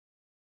you're like,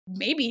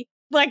 maybe.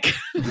 Like,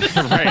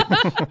 right.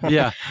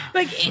 Yeah.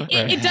 Like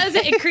it does,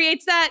 it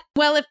creates that,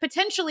 well, if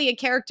potentially a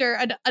character,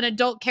 an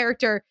adult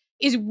character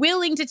is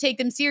willing to take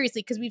them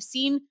seriously, because we've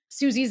seen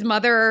Susie's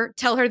mother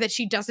tell her that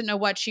she doesn't know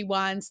what she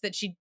wants, that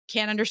she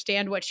can't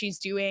understand what she's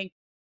doing.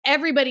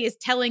 Everybody is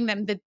telling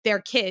them that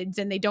they're kids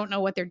and they don't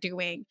know what they're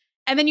doing.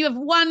 And then you have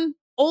one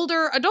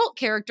older adult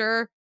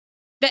character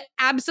that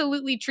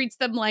absolutely treats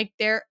them like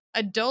they're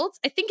adults.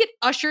 I think it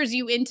ushers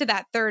you into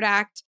that third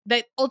act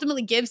that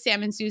ultimately gives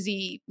Sam and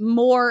Susie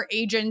more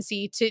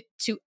agency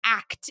to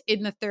act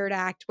in the third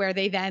act, where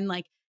they then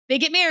like they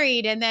get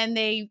married and then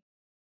they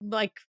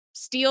like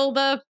steal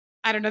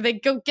they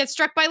go get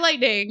struck by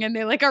lightning and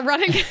they like are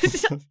running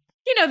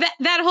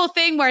that whole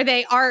thing where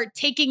they are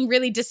taking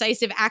really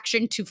decisive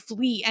action to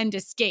flee and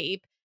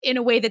escape in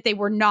a way that they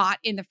were not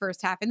in the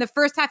first half. In the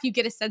first half, you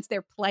get a sense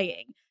they're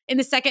playing. In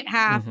the second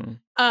half,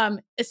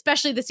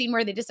 especially the scene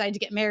where they decide to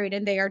get married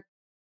and they are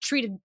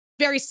treated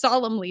very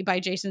solemnly by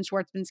Jason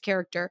Schwartzman's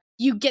character,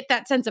 you get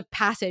that sense of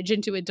passage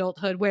into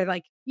adulthood where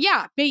like,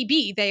 yeah,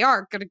 maybe they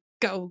are going to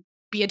go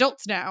be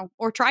adults now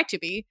or try to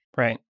be.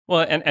 Right.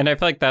 Well, and I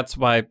feel like that's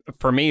why,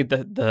 for me,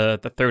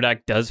 the third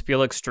act does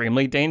feel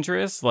extremely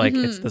dangerous. Like,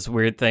 it's this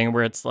weird thing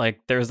where it's like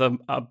there's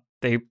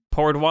they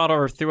poured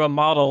water through a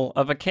model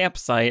of a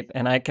campsite,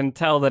 and I can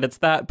tell that it's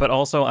that, but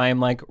also I am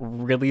like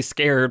really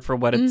scared for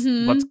what's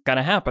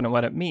gonna happen and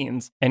what it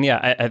means. And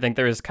yeah, I think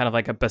there is kind of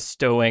like a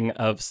bestowing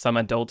of some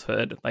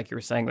adulthood, like you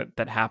were saying,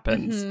 that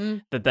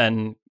happens that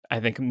then I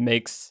think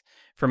makes,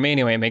 for me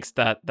anyway, makes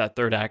that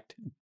third act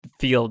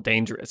feel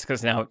dangerous,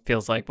 because now it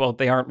feels like, well,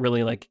 they aren't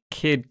really like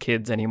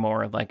kids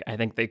anymore. Like, I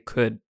think they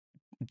could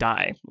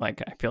die.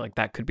 Like, I feel like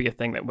that could be a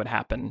thing that would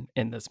happen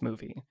in this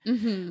movie.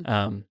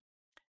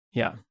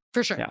 Yeah.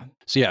 For sure. Yeah.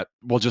 So yeah,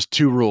 well, just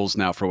 2 rules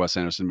now for a Wes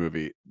Anderson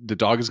movie. The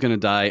dog is going to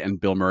die, and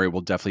Bill Murray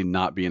will definitely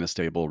not be in a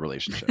stable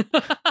relationship.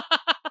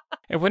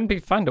 It wouldn't be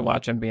fun to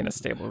watch him be in a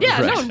stable Yeah,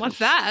 relationship. no one wants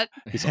that.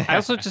 I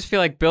also just feel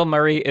like Bill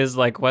Murray is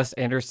like Wes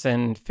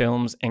Anderson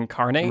films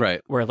incarnate,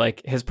 Right. where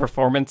like his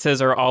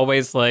performances are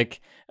always like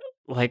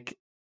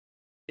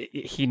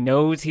he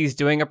knows he's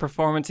doing a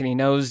performance and he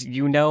knows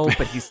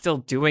but he's still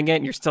doing it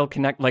and you're still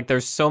like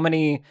there's so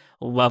many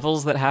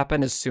levels that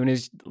happen as soon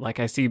as like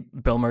I see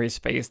Bill Murray's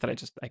face that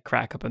I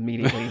crack up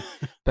immediately.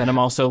 But I'm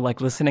also like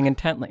listening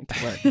intently to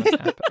what's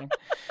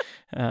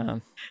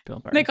happening.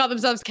 Bill Murray. They call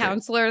themselves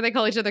counselor. They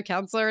call each other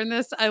counselor in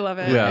this. I love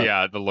it.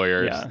 Yeah, the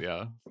lawyers.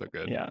 Yeah, so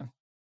good. Yeah.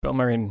 Bill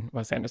Murray and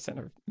Wes Anderson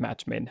are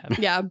match made in heaven.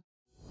 Yeah.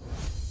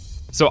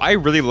 So I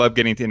really love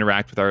getting to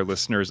interact with our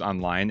listeners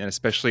online, and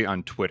especially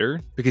on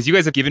Twitter, because you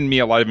guys have given me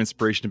a lot of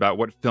inspiration about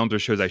what films or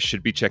shows I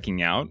should be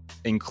checking out,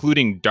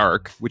 including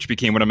Dark, which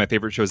became one of my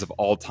favorite shows of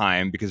all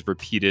time because of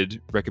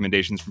repeated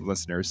recommendations from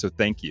listeners. So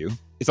thank you.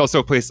 It's also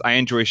a place I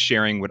enjoy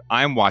sharing what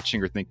I'm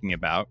watching or thinking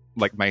about,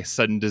 like my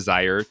sudden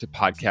desire to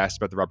podcast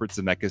about the Robert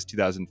Zemeckis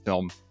 2000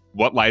 film,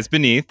 What Lies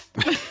Beneath,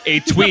 a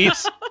tweet,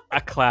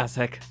 A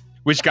classic,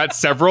 which got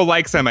several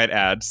likes, I might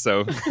add.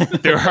 So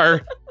there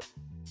are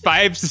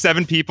 5 to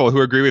 7 people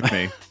who agree with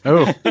me.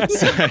 Oh,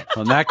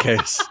 in that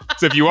case.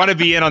 So if you want to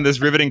be in on this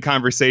riveting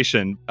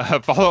conversation,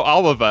 follow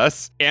all of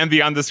us and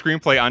Beyond the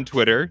Screenplay on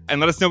Twitter, and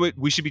let us know what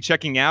we should be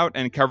checking out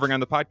and covering on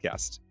the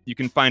podcast. You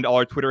can find all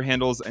our Twitter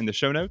handles in the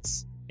show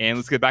notes, and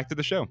let's get back to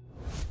the show.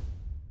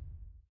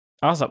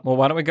 Awesome. Well,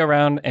 why don't we go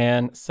around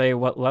and say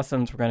what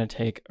lessons we're going to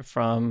take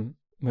from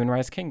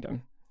Moonrise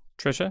Kingdom?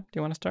 Trisha, do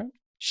you want to start?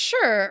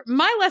 Sure.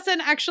 My lesson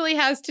actually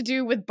has to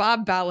do with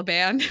Bob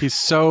Balaban. He's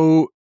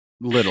so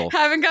little.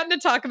 Haven't gotten to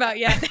talk about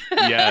yet.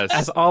 Yes.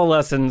 As all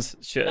lessons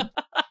should.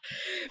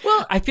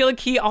 Well, I feel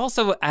like he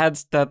also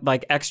adds that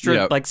like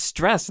extra like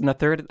stress in the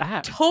third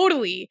act.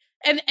 Totally.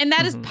 And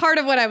that is part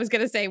of what I was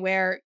going to say,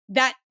 where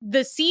that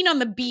the scene on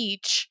the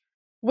beach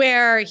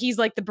where he's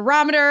like, the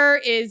barometer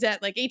is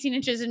at like 18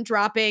 inches and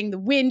dropping, the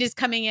wind is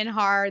coming in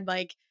hard,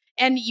 like,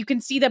 and you can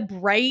see the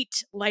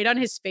bright light on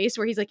his face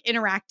where he's like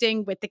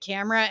interacting with the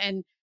camera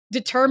and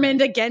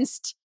determined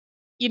against,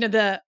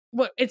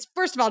 it's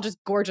first of all just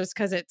gorgeous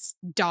because it's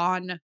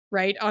dawn,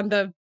 right, on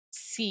the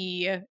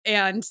sea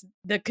and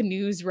the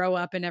canoes row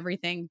up and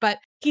everything. But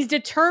he's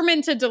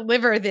determined to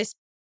deliver this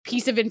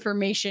piece of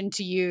information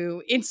to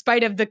you in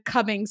spite of the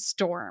coming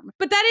storm.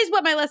 But that is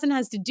what my lesson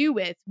has to do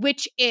with,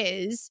 which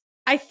is,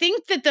 I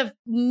think that the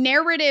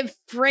narrative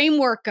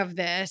framework of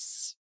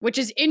this, which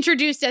is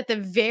introduced at the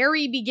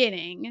very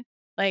beginning,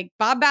 like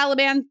Bob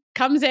Balaban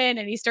comes in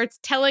and he starts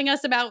telling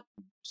us about,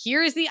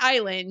 here's the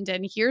island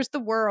and here's the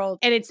world.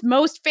 And it's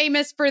most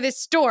famous for this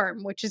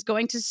storm, which is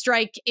going to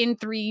strike in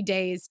 3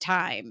 days'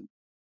 time,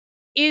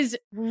 is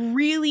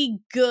really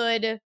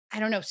good,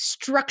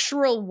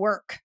 structural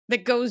work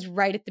that goes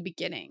right at the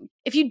beginning.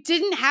 If you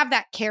didn't have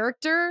that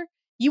character,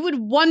 you would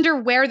wonder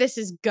where this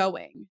is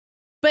going.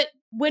 But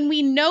when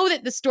we know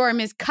that the storm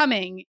is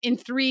coming in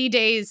 3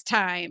 days'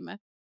 time,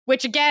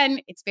 which again,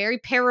 it's very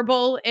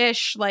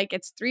parable-ish, like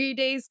it's 3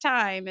 days'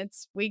 time.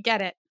 We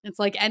get it. It's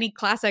like any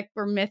classic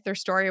or myth or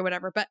story or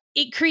whatever, but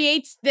it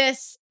creates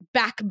this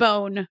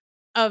backbone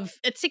of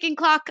a ticking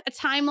clock, a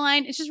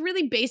timeline. It's just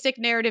really basic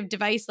narrative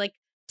device. Like,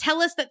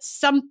 tell us that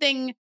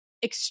something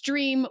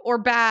extreme or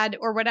bad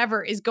or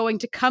whatever is going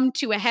to come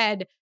to a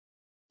head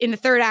in the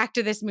third act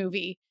of this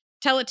movie.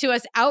 Tell it to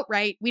us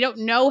outright. We don't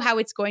know how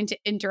it's going to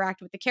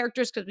interact with the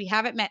characters because we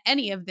haven't met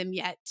any of them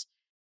yet.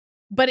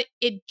 But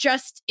it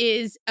just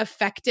is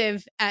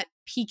effective at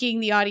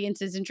piquing the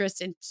audience's interest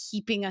and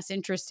keeping us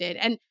interested.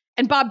 And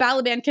Bob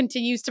Balaban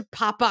continues to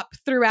pop up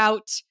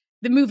throughout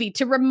the movie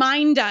to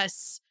remind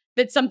us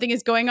that something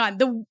is going on.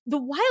 The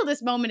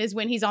wildest moment is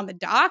when he's on the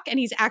dock and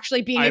he's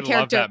actually being a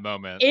character that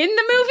moment. in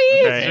the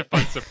movie. It's a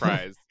fun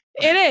surprise.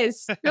 It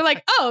is. You're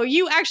like, oh,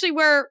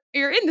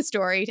 you're in the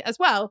story as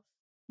well.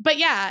 But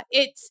yeah,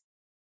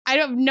 I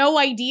have no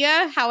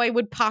idea how I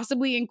would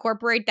possibly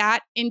incorporate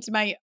that into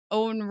my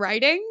own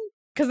writing.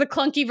 Because the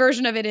clunky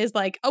version of it is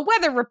like a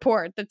weather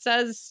report that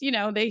says,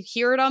 they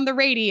hear it on the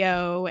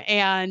radio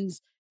and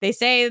they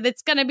say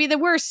that's going to be the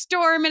worst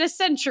storm in a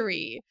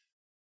century.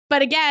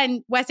 But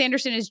again, Wes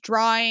Anderson is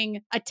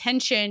drawing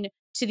attention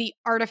to the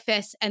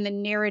artifice and the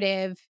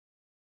narrative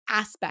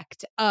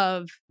aspect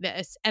of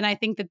this. And I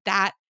think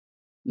that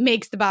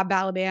makes the Bob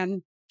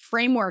Balaban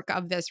framework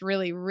of this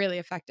really, really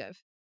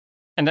effective.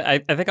 And I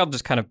think I'll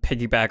just kind of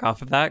piggyback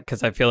off of that,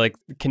 because I feel like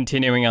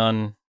continuing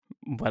on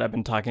what I've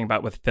been talking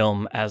about with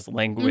film as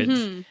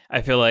language,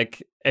 I feel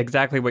like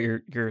exactly what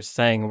you're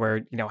saying, where,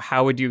 you know,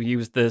 how would you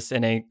use this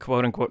in a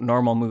quote unquote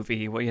normal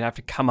movie? Well, you'd have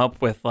to come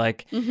up with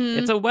like,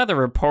 it's a weather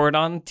report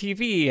on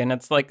TV, and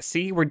it's like,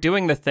 see, we're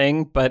doing the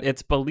thing, but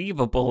it's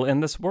believable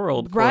in this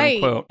world, quote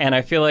unquote. And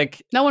I feel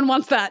like no one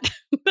wants that.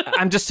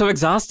 I'm just so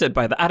exhausted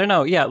by that. I don't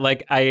know. Yeah,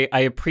 like I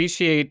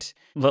appreciate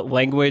that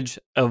language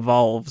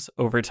evolves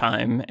over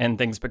time and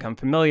things become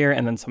familiar,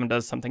 and then someone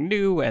does something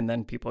new, and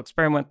then people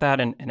experiment with that,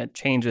 and it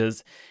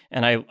changes.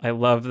 And I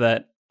love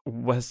that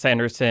Wes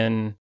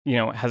Anderson, you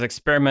know, has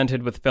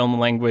experimented with film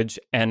language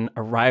and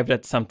arrived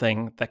at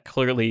something that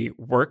clearly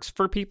works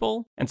for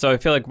people. And so I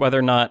feel like whether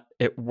or not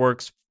it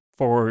works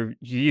for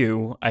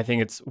you, I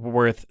think it's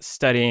worth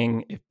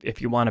studying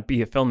if you want to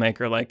be a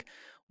filmmaker. Like,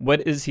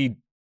 what is he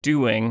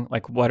doing?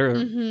 Like, what are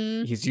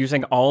he's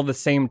using all the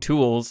same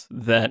tools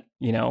that,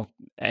 you know,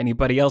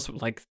 anybody else,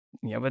 like,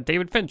 you know, a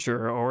David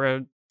Fincher or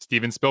a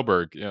Steven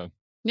Spielberg.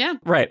 Yeah.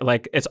 Right.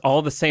 Like, it's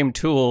all the same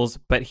tools,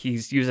 but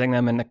he's using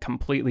them in a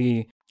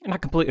completely,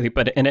 not completely,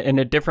 but in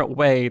a different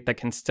way that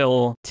can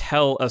still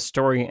tell a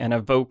story and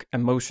evoke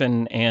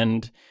emotion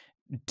and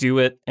do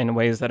it in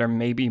ways that are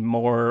maybe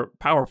more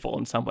powerful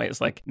in some ways.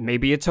 Like,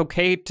 maybe it's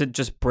okay to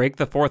just break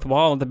the fourth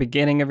wall at the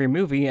beginning of your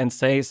movie and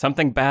say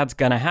something bad's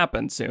gonna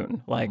happen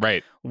soon. Like,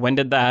 when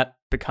did that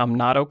become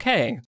not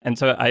okay? And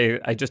so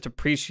I just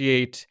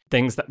appreciate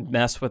things that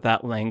mess with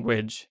that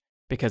language,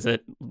 because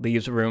it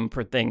leaves room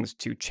for things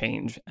to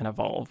change and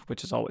evolve,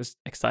 which is always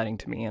exciting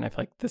to me. And I feel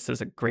like this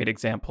is a great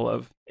example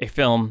of a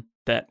film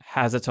that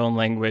has its own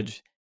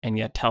language and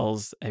yet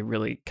tells a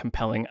really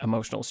compelling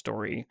emotional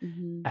story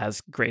as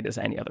great as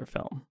any other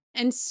film.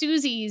 And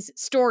Susie's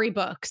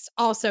storybooks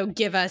also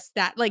give us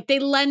that, like, they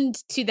lend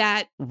to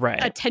that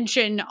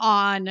attention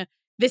on,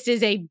 this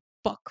is a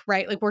book,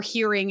 right? Like, we're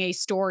hearing a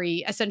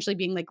story essentially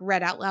being like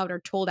read out loud or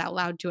told out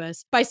loud to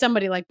us by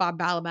somebody like Bob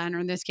Balaban, or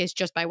in this case,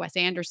 just by Wes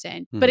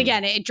Anderson. But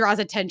again, it draws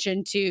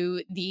attention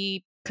to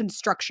the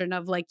construction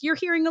of, like, you're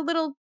hearing a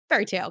little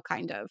fairy tale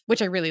kind of,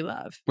 which I really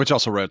love. Which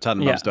also Red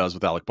Tenenbaums does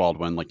with Alec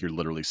Baldwin. Like, you're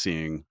literally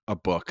seeing a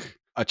book,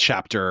 a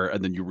chapter,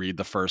 and then you read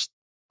the first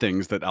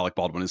things that Alec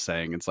Baldwin is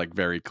saying. It's like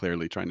very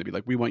clearly trying to be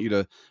like, we want you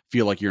to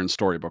feel like you're in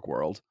storybook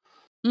world.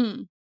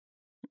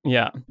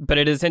 Yeah, but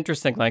it is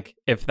interesting, like,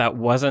 if that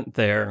wasn't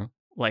there,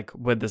 like,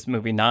 would this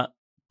movie not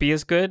be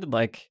as good?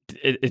 Like,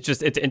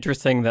 it's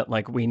interesting that,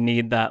 like, we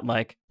need that,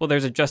 like, well,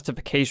 there's a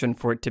justification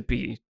for it to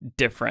be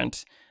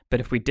different,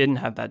 but if we didn't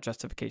have that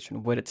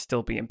justification, would it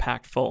still be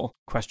impactful?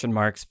 Question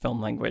marks,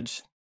 film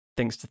language,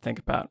 things to think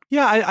about.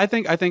 Yeah, I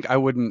think I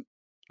wouldn't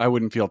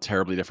feel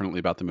terribly differently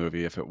about the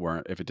movie if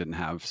it didn't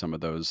have some of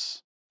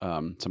those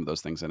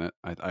things in it.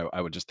 I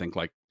would just think,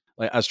 like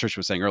as Trish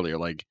was saying earlier,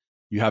 like,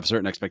 you have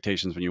certain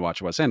expectations when you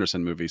watch a Wes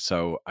Anderson movie,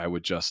 so I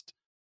would just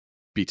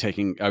be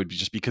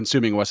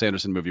consuming a Wes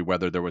Anderson movie,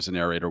 whether there was a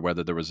narrator,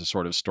 whether there was a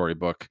sort of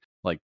storybook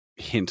like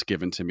hint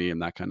given to me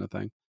and that kind of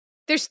thing.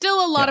 There's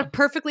still a lot of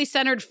perfectly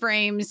centered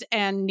frames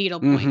and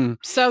needlepoint.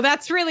 So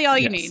that's really all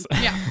you need.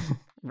 Yeah.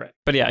 Right.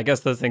 But yeah, I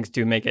guess those things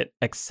do make it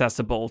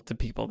accessible to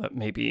people that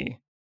maybe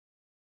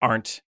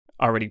aren't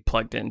already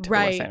plugged into the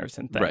Wes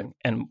Anderson thing,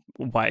 and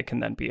why it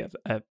can then be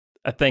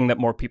a thing that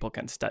more people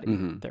can study,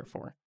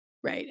 therefore.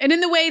 Right. And in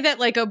the way that,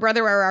 like, Oh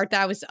Brother, Where Art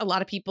Thou was a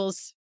lot of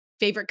people's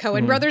favorite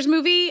Coen Brothers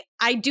movie,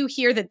 I do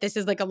hear that this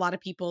is, like, a lot of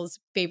people's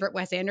favorite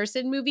Wes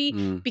Anderson movie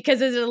because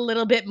it's a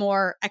little bit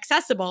more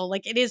accessible.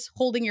 Like, it is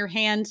holding your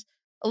hand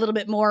a little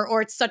bit more,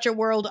 or it's such a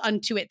world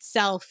unto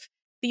itself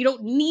that you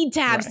don't need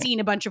to have seen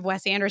a bunch of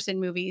Wes Anderson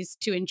movies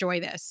to enjoy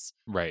this.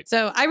 Right.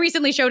 So I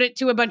recently showed it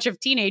to a bunch of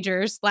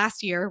teenagers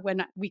last year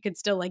when we could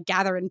still, like,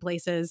 gather in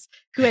places,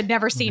 who had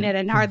never seen it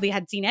and hardly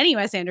had seen any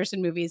Wes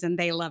Anderson movies, and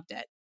they loved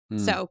it.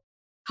 So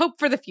hope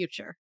for the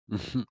future.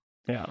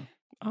 Yeah.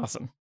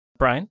 Awesome.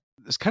 Brian?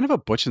 There's kind of a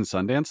Butch and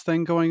Sundance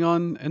thing going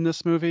on in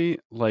this movie.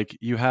 Like,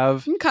 you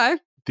have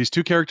these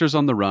two characters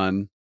on the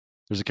run.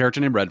 There's a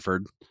character named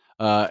Redford.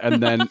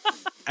 And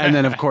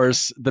then of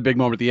course the big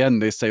moment at the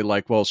end, they say,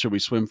 like, well, should we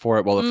swim for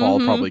it? Well, the fall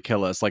will probably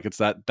kill us. Like, it's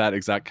that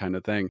exact kind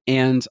of thing.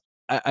 And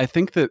I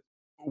think that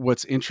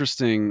what's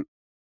interesting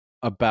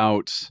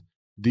about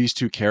these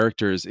two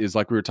characters is,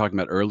 like we were talking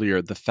about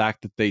earlier, the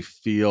fact that they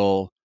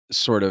feel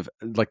sort of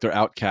like they're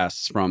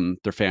outcasts from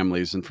their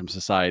families and from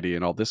society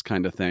and all this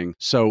kind of thing.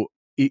 So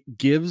it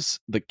gives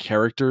the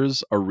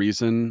characters a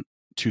reason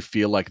to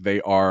feel like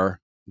they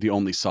are the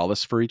only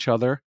solace for each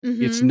other.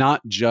 It's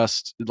not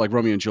just like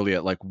Romeo and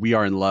Juliet, like, we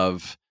are in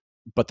love,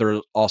 but there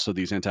are also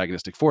these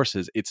antagonistic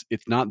forces. It's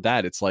not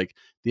that. It's like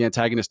the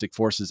antagonistic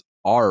forces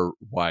are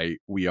why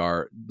we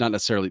are not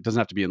necessarily, it doesn't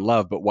have to be in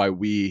love, but why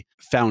we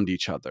found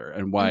each other,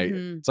 and why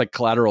it's like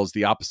Collateral is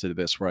the opposite of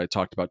this, where I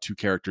talked about two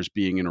characters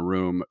being in a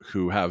room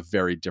who have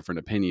very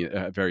different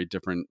very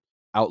different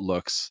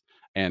outlooks,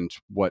 and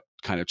what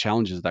kind of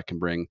challenges that can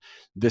bring.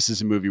 This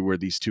is a movie where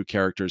these two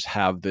characters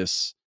have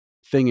this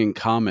thing in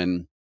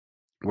common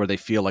where they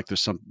feel like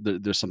there's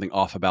something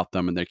off about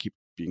them, and they keep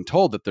being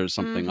told that there's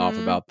something off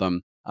about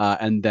them,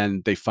 and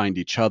then they find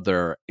each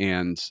other,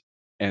 and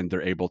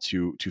they're able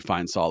to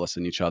find solace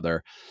in each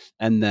other.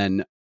 And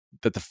then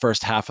that the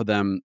first half of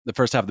the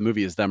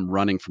movie is them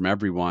running from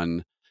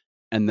everyone,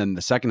 and then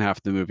the second half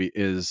of the movie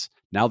is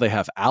now they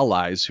have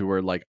allies who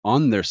are like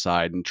on their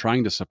side and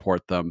trying to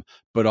support them,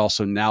 but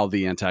also now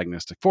the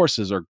antagonistic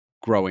forces are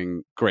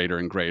growing greater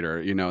and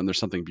greater, you know, and there's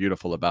something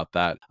beautiful about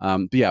that.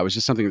 But yeah, it was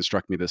just something that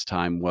struck me this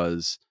time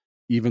was,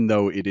 even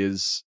though it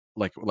is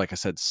like I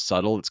said,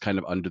 subtle, it's kind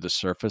of under the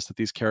surface that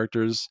these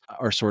characters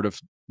are sort of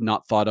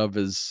not thought of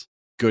as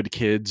good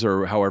kids,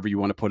 or however you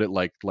want to put it,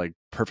 like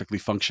perfectly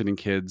functioning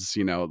kids,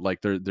 you know,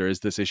 like there is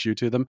this issue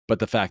to them, but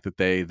the fact that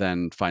they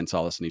then find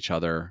solace in each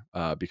other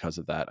because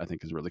of that, I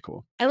think is really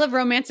cool. I love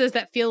romances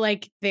that feel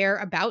like they're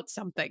about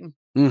something.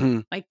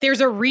 Like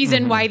there's a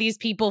reason why these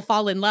people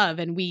fall in love,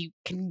 and we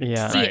can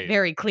see it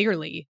very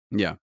clearly.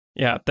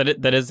 Yeah,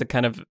 that is a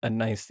kind of a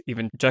nice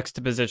even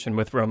juxtaposition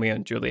with Romeo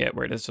and Juliet,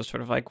 where it is just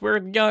sort of like,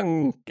 we're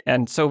young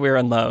and so we're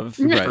in love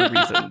for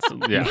reasons.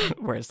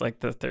 Whereas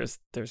like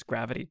there's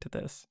gravity to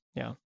this.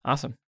 Yeah,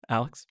 awesome,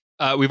 Alex.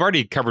 We've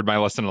already covered my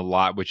lesson a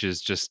lot, which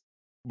is just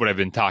what I've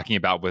been talking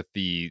about with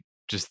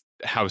just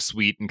how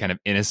sweet and kind of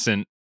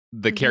innocent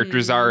the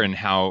characters are, and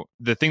how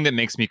the thing that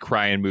makes me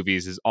cry in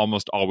movies is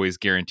almost always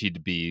guaranteed to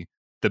be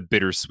the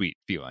bittersweet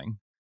feeling,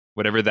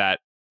 whatever that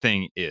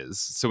thing is.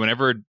 So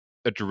whenever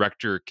a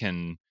director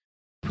can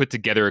put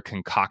together a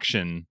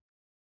concoction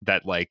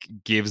that like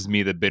gives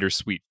me the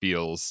bittersweet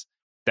feels,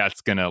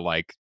 that's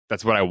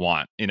what I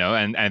want, you know?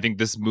 And I think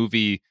this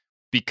movie,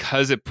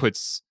 because it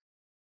puts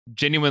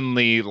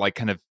genuinely like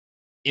kind of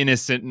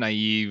innocent,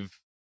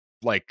 naive,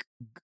 like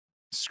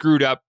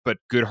screwed up but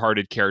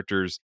good-hearted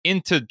characters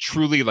into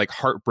truly like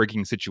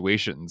heartbreaking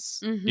situations.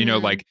 You know,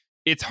 like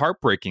it's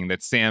heartbreaking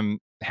that Sam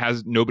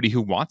has nobody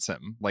who wants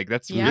him. Like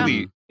that's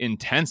really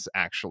intense,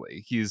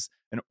 actually. He's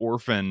an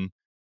orphan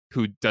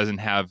who doesn't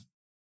have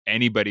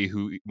anybody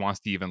who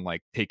wants to even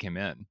like take him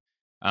in.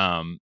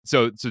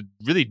 So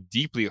really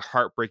deeply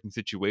heartbreaking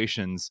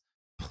situations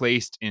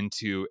placed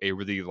into a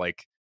really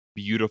like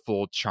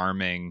beautiful,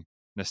 charming,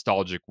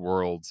 nostalgic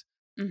world.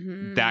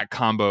 That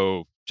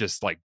combo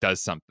just like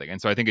does something.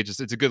 And so I think it's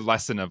a good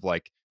lesson of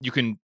like, you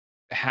can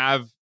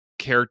have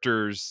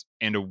characters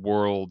and a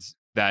world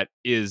that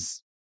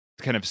is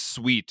kind of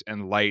sweet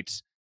and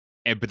light,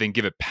 but then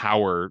give it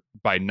power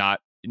by not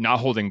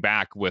holding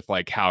back with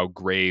like how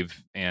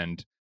grave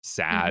and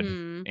sad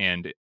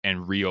and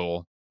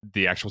real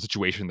the actual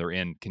situation they're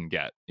in can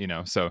get, you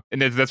know? So,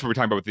 and that's what we're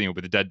talking about with, you know,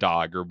 with the dead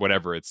dog or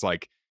whatever. It's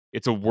like,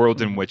 it's a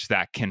world in which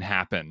that can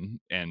happen,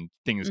 and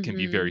things can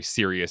be very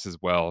serious as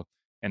well.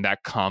 And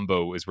that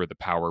combo is where the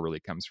power really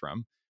comes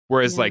from.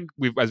 Whereas like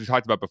as we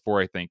talked about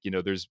before, I think, you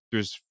know, there's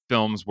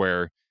films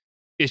where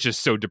it's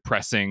just so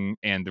depressing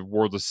and the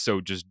world is so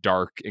just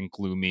dark and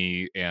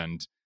gloomy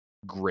and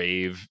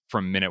grave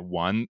from minute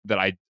one that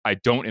I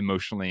don't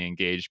emotionally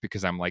engage,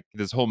 because I'm like,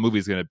 this whole movie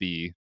is going to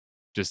be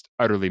just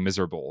utterly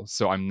miserable.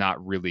 So I'm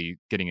not really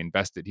getting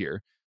invested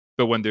here.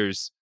 But when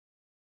there's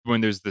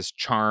this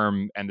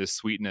charm and this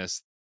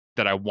sweetness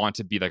that I want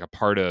to be like a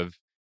part of,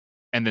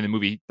 and then the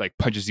movie like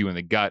punches you in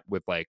the gut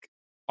with like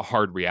a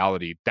hard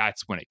reality,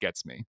 that's when it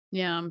gets me.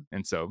 Yeah.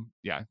 And so,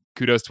 yeah,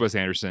 kudos to Wes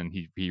Anderson.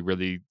 He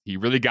really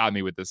got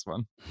me with this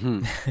one.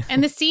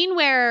 And the scene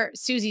where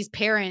Susie's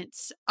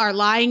parents are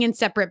lying in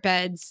separate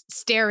beds,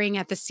 staring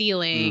at the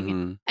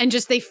ceiling, and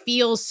just they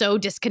feel so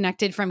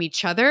disconnected from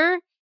each other,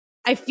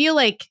 I feel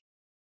like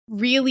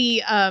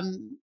really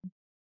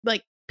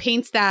like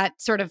paints that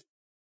sort of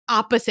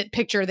opposite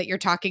picture that you're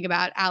talking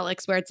about,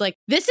 Alex, where it's like,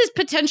 this is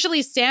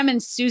potentially Sam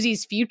and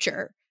Susie's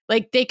future.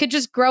 Like they could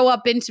just grow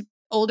up into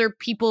older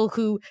people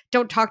who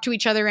don't talk to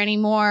each other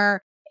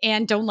anymore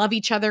and don't love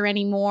each other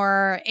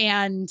anymore.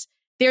 And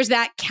there's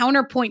that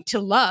counterpoint to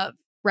love,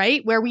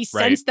 right? Where we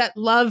sense that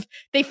love,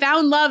 they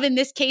found love in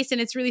this case, and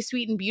it's really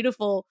sweet and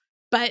beautiful.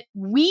 But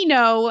we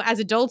know as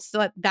adults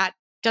that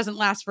doesn't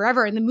last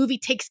forever. And the movie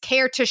takes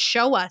care to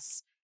show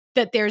us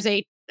that there's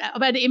an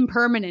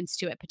impermanence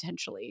to it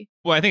potentially.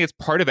 Well, I think it's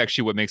part of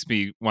actually what makes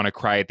me want to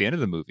cry at the end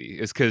of the movie,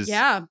 is because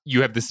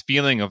you have this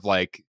feeling of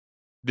like,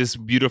 this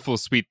beautiful,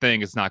 sweet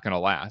thing is not going to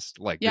last.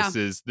 Like this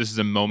is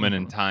a moment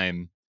in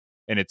time,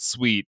 and it's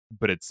sweet,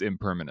 but it's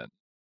impermanent.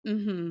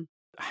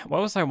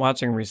 What was I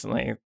watching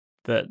recently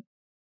that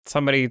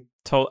somebody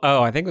told?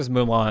 Oh, I think it was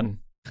Mulan.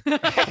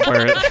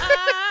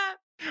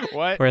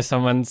 Where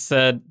someone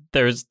said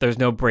there's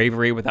no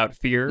bravery without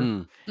fear.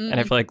 And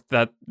I feel like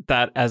that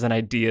as an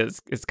idea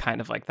is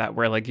kind of like that,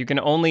 where like you can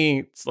only,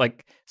 it's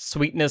like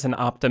sweetness and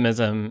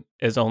optimism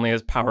is only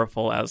as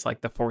powerful as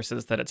like the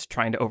forces that it's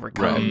trying to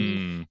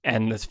overcome.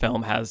 And this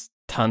film has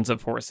tons of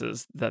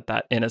forces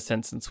that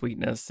innocence and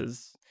sweetness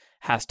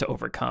has to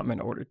overcome in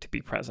order to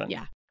be present.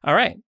 Yeah. All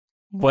right.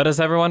 What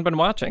has everyone been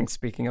watching?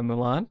 Speaking of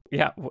Mulan,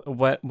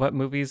 what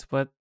movies?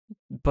 What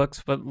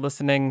books, but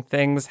listening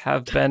things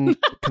have been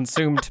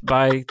consumed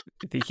by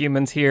the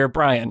humans here.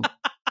 Brian.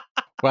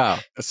 Wow.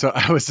 So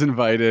I was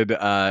invited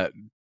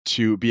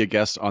to be a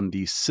guest on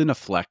the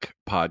Cinefleck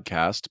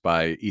podcast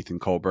by Ethan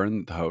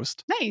Colburn, the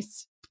host.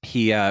 Nice.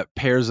 He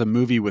pairs a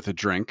movie with a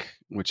drink,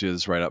 which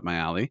is right up my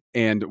alley.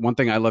 And one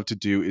thing I love to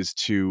do is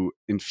to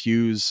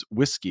infuse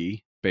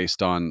whiskey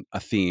based on a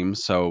theme.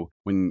 So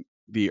when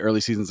the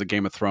early seasons of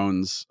Game of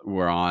Thrones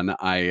were on,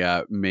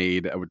 I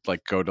would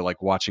like go to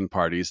like watching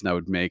parties, and I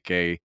would make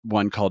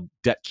one called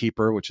Debt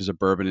Keeper, which is a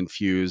bourbon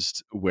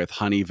infused with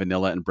honey,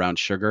 vanilla, and brown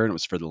sugar. And it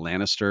was for the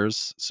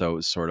Lannisters. So it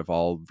was sort of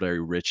all very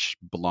rich,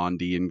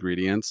 blondie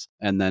ingredients.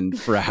 And then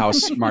for a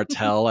House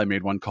Martell, I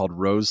made one called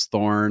Rose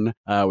Thorn,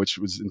 which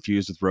was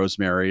infused with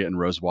rosemary and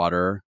rose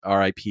water.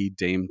 R.I.P.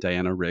 Dame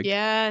Diana Rigg.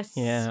 Yes.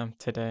 Yeah,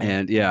 today.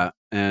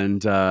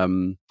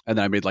 And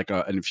then I made like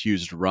an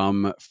infused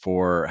rum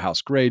for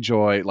House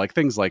Greyjoy, like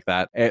things like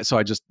that. So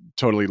I just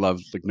totally love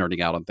like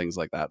nerding out on things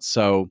like that.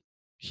 So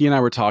he and I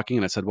were talking,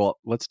 and I said, "Well,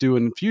 let's do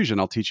an infusion.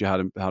 I'll teach you how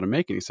to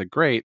make it." And he said,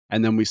 "Great."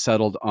 And then we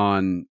settled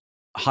on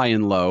High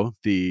and Low,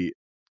 the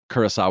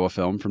Kurosawa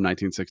film from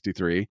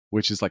 1963,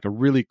 which is like a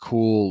really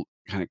cool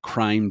kind of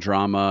crime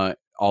drama,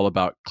 all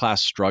about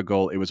class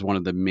struggle. It was one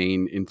of the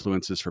main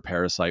influences for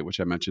Parasite, which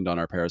I mentioned on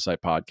our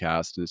Parasite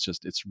podcast. And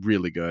it's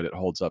really good. It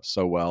holds up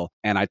so well.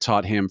 And I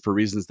taught him, for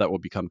reasons that will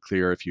become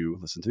clear if you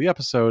listen to the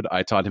episode,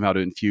 I taught him how to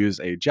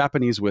infuse a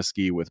Japanese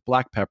whiskey with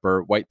black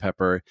pepper, white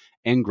pepper,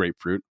 and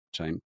grapefruit,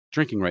 which I'm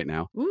drinking right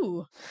now.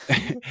 Ooh.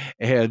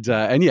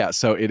 and yeah,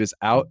 so it is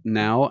out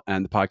now.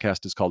 And the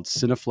podcast is called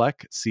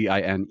Cinefleck,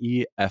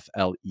 Cineflek.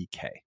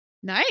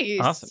 Nice.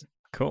 Awesome.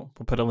 Cool.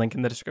 We'll put a link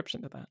in the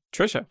description to that.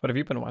 Trisha, what have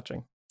you been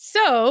watching?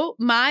 So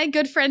my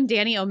good friend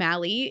Danny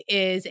O'Malley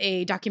is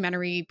a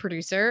documentary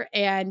producer,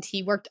 and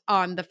he worked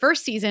on the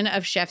first season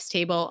of Chef's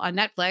Table on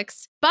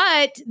Netflix.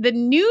 But the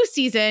new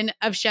season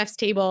of Chef's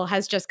Table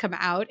has just come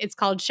out. It's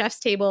called Chef's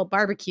Table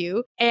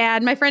Barbecue.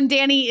 And my friend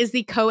Danny is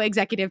the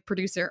co-executive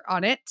producer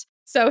on it.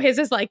 So his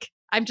is like,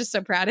 I'm just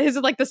so proud. His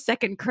is like the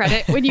second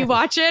credit when you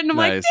watch it. And I'm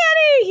like, Nice.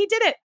 Danny, he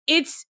did it.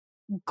 It's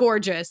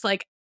gorgeous.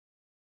 Like,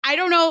 I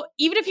don't know,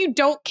 even if you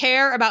don't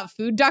care about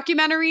food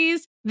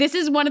documentaries, this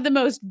is one of the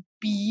most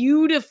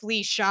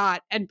beautifully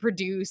shot and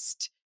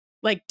produced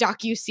like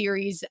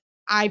docuseries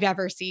I've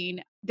ever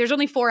seen. There's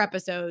only 4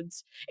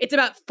 episodes. It's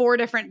about 4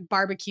 different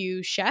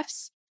barbecue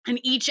chefs,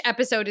 and each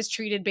episode is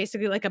treated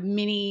basically like a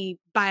mini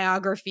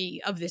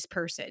biography of this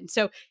person.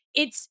 So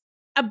it's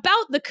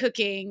about the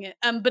cooking,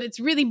 but it's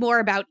really more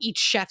about each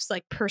chef's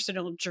like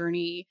personal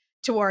journey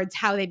towards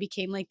how they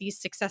became like these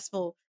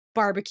successful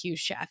barbecue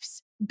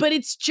chefs. But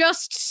it's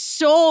just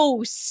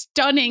so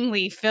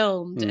stunningly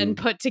filmed and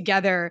put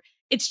together.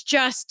 It's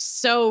just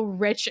so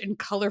rich and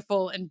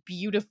colorful and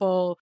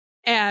beautiful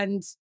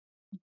and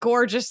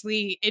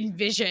gorgeously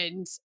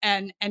envisioned.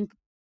 And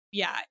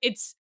yeah,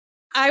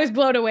 I was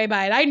blown away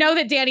by it. I know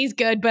that Danny's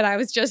good, but I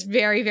was just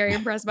very, very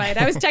impressed by it.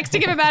 I was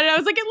texting him about it. I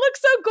was like, it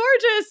looks so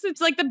gorgeous.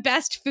 It's like the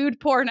best food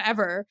porn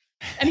ever.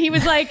 And he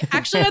was like,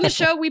 actually on the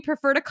show, we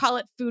prefer to call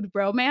it food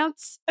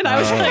romance. And I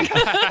was like...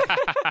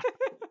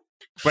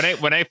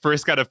 When I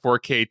first got a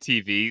 4K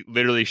TV,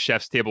 literally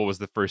Chef's Table was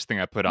the first thing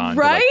I put on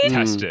right? to like,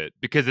 test it,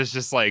 because it's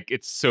just like,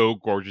 it's so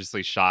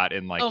gorgeously shot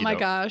in like, oh my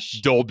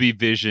gosh, Dolby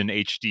Vision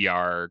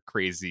HDR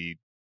crazy.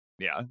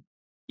 Yeah.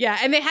 Yeah.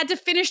 And they had to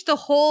finish the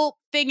whole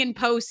thing in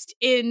post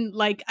in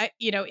like,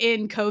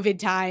 in COVID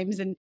times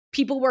and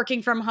people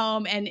working from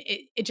home. And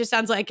it just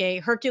sounds like a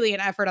Herculean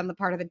effort on the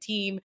part of the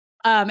team.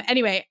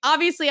 Anyway,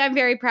 obviously I'm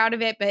very proud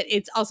of it, but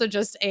it's also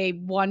just a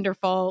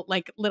wonderful,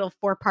 like little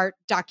 4-part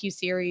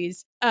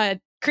docuseries,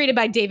 created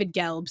by David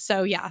Gelb.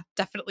 So yeah,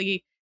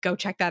 definitely go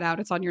check that out.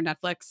 It's on your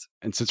Netflix.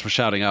 And since we're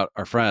shouting out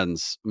our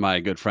friends,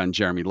 my good friend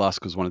Jeremy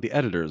Lusk was one of the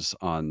editors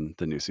on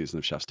the new season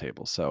of Chef's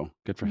Table. So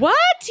good for him. What?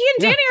 He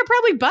and Danny are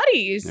probably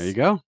buddies. There you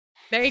go.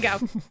 There you go.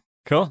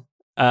 Cool.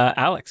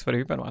 Alex, what have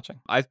you been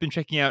watching? I've been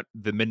checking out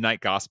The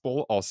Midnight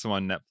Gospel, also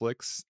on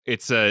Netflix.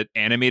 It's an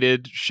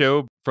animated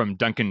show from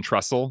Duncan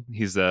Trussell.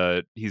 He's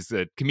a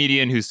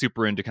comedian who's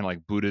super into kind of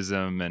like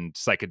Buddhism and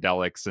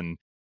psychedelics. And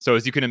so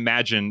as you can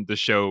imagine, the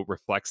show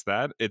reflects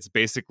that. It's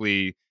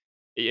basically,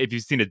 if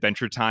you've seen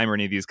Adventure Time or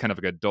any of these kind of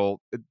like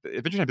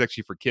Adventure Time is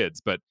actually for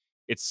kids, but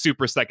it's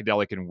super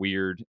psychedelic and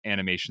weird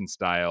animation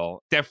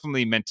style.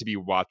 Definitely meant to be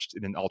watched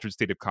in an altered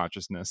state of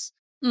consciousness.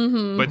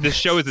 Mm-hmm. But this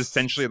show is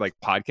essentially like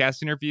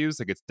podcast interviews.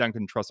 Like it's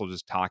Duncan Trussell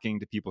just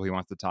talking to people he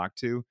wants to talk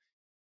to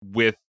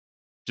with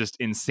just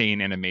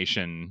insane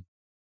animation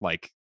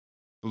like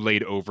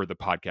laid over the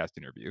podcast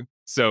interview.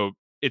 So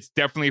it's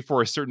definitely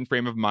for a certain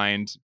frame of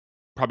mind,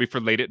 probably for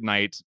late at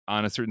night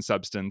on a certain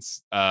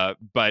substance.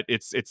 But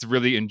it's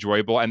really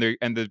enjoyable. And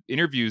the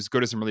interviews go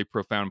to some really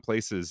profound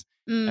places.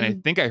 And I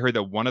think I heard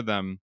that one of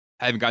them,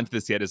 I haven't gotten to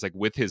this yet, is like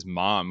with his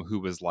mom,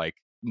 who was like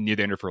near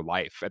the end of her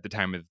life at the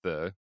time of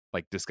the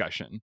like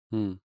discussion.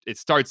 It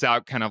starts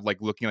out kind of like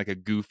looking like a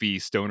goofy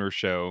stoner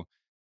show,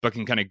 but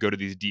can kind of go to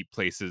these deep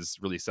places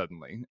really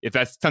suddenly. If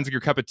that sounds like your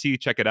cup of tea,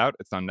 check it out.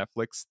 It's on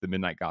Netflix, The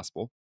Midnight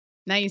Gospel.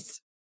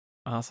 Nice.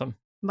 Awesome.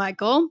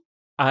 Michael?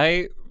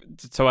 I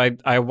So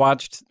I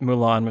watched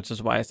Mulan, which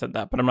is why I said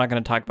that, but I'm not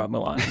going to talk about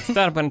Mulan. Instead,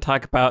 I'm going to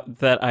talk about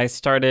that I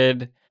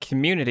started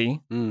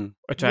Community,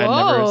 which I had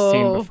never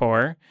seen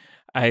before.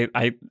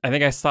 I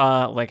think I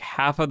saw like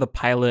half of the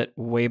pilot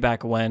way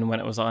back when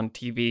it was on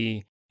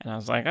TV, and I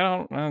was like,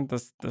 I don't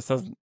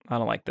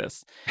like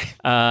this.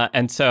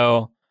 And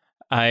so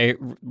I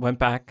went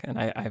back and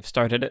I've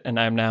started it, and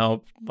I'm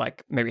now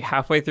like maybe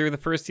halfway through the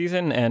first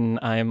season, and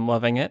I'm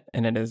loving it,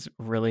 and it is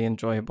really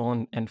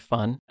enjoyable and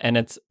fun. And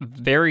it's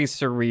very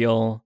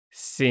surreal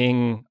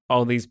seeing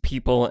all these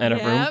people in a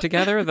room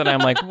together that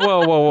I'm like,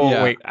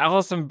 whoa, wait.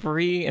 Alison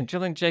Brie and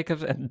Gillian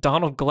Jacobs and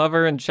Donald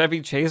Glover and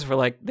Chevy Chase were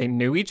like, they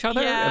knew each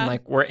other and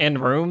like were in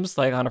rooms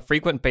like on a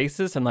frequent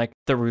basis. And like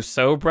the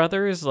Rousseau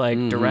brothers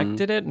like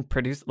directed it and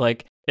produced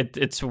like,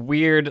 it's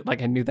weird.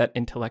 Like I knew that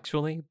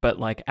intellectually, but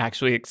like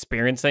actually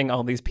experiencing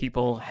all these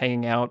people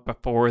hanging out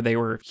before they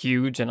were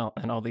huge and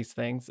all these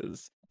things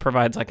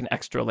provides like an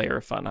extra layer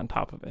of fun on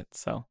top of it.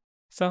 So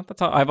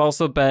that's all. I've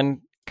also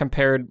been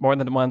compared more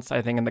than once,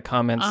 I think, in the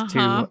comments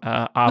to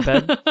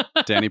Abed.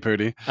 Danny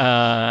Pudi.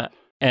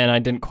 And I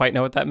didn't quite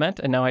know what that meant,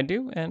 and now I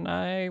do, and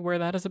I wear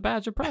that as a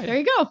badge of pride. There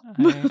you go.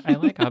 I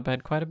like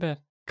Abed quite a bit.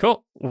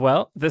 Cool.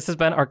 Well, this has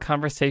been our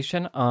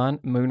conversation on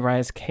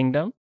Moonrise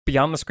Kingdom.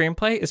 Beyond the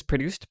Screenplay is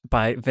produced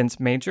by Vince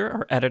Major.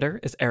 Our editor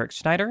is Eric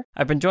Schneider.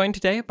 I've been joined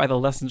today by the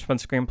Lessons from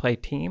Screenplay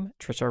team,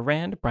 Trisha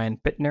Rand, Brian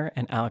Bittner,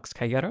 and Alex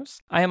Calleros.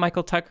 I am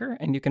Michael Tucker,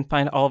 and you can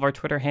find all of our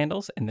Twitter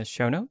handles in the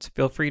show notes.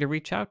 Feel free to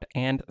reach out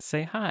and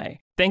say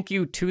hi. Thank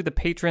you to the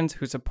patrons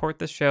who support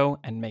the show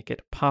and make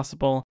it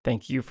possible.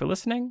 Thank you for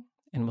listening,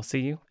 and we'll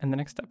see you in the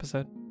next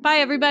episode. Bye,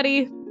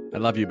 everybody. I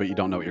love you, but you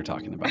don't know what you're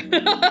talking about.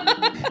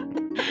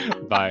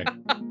 Bye.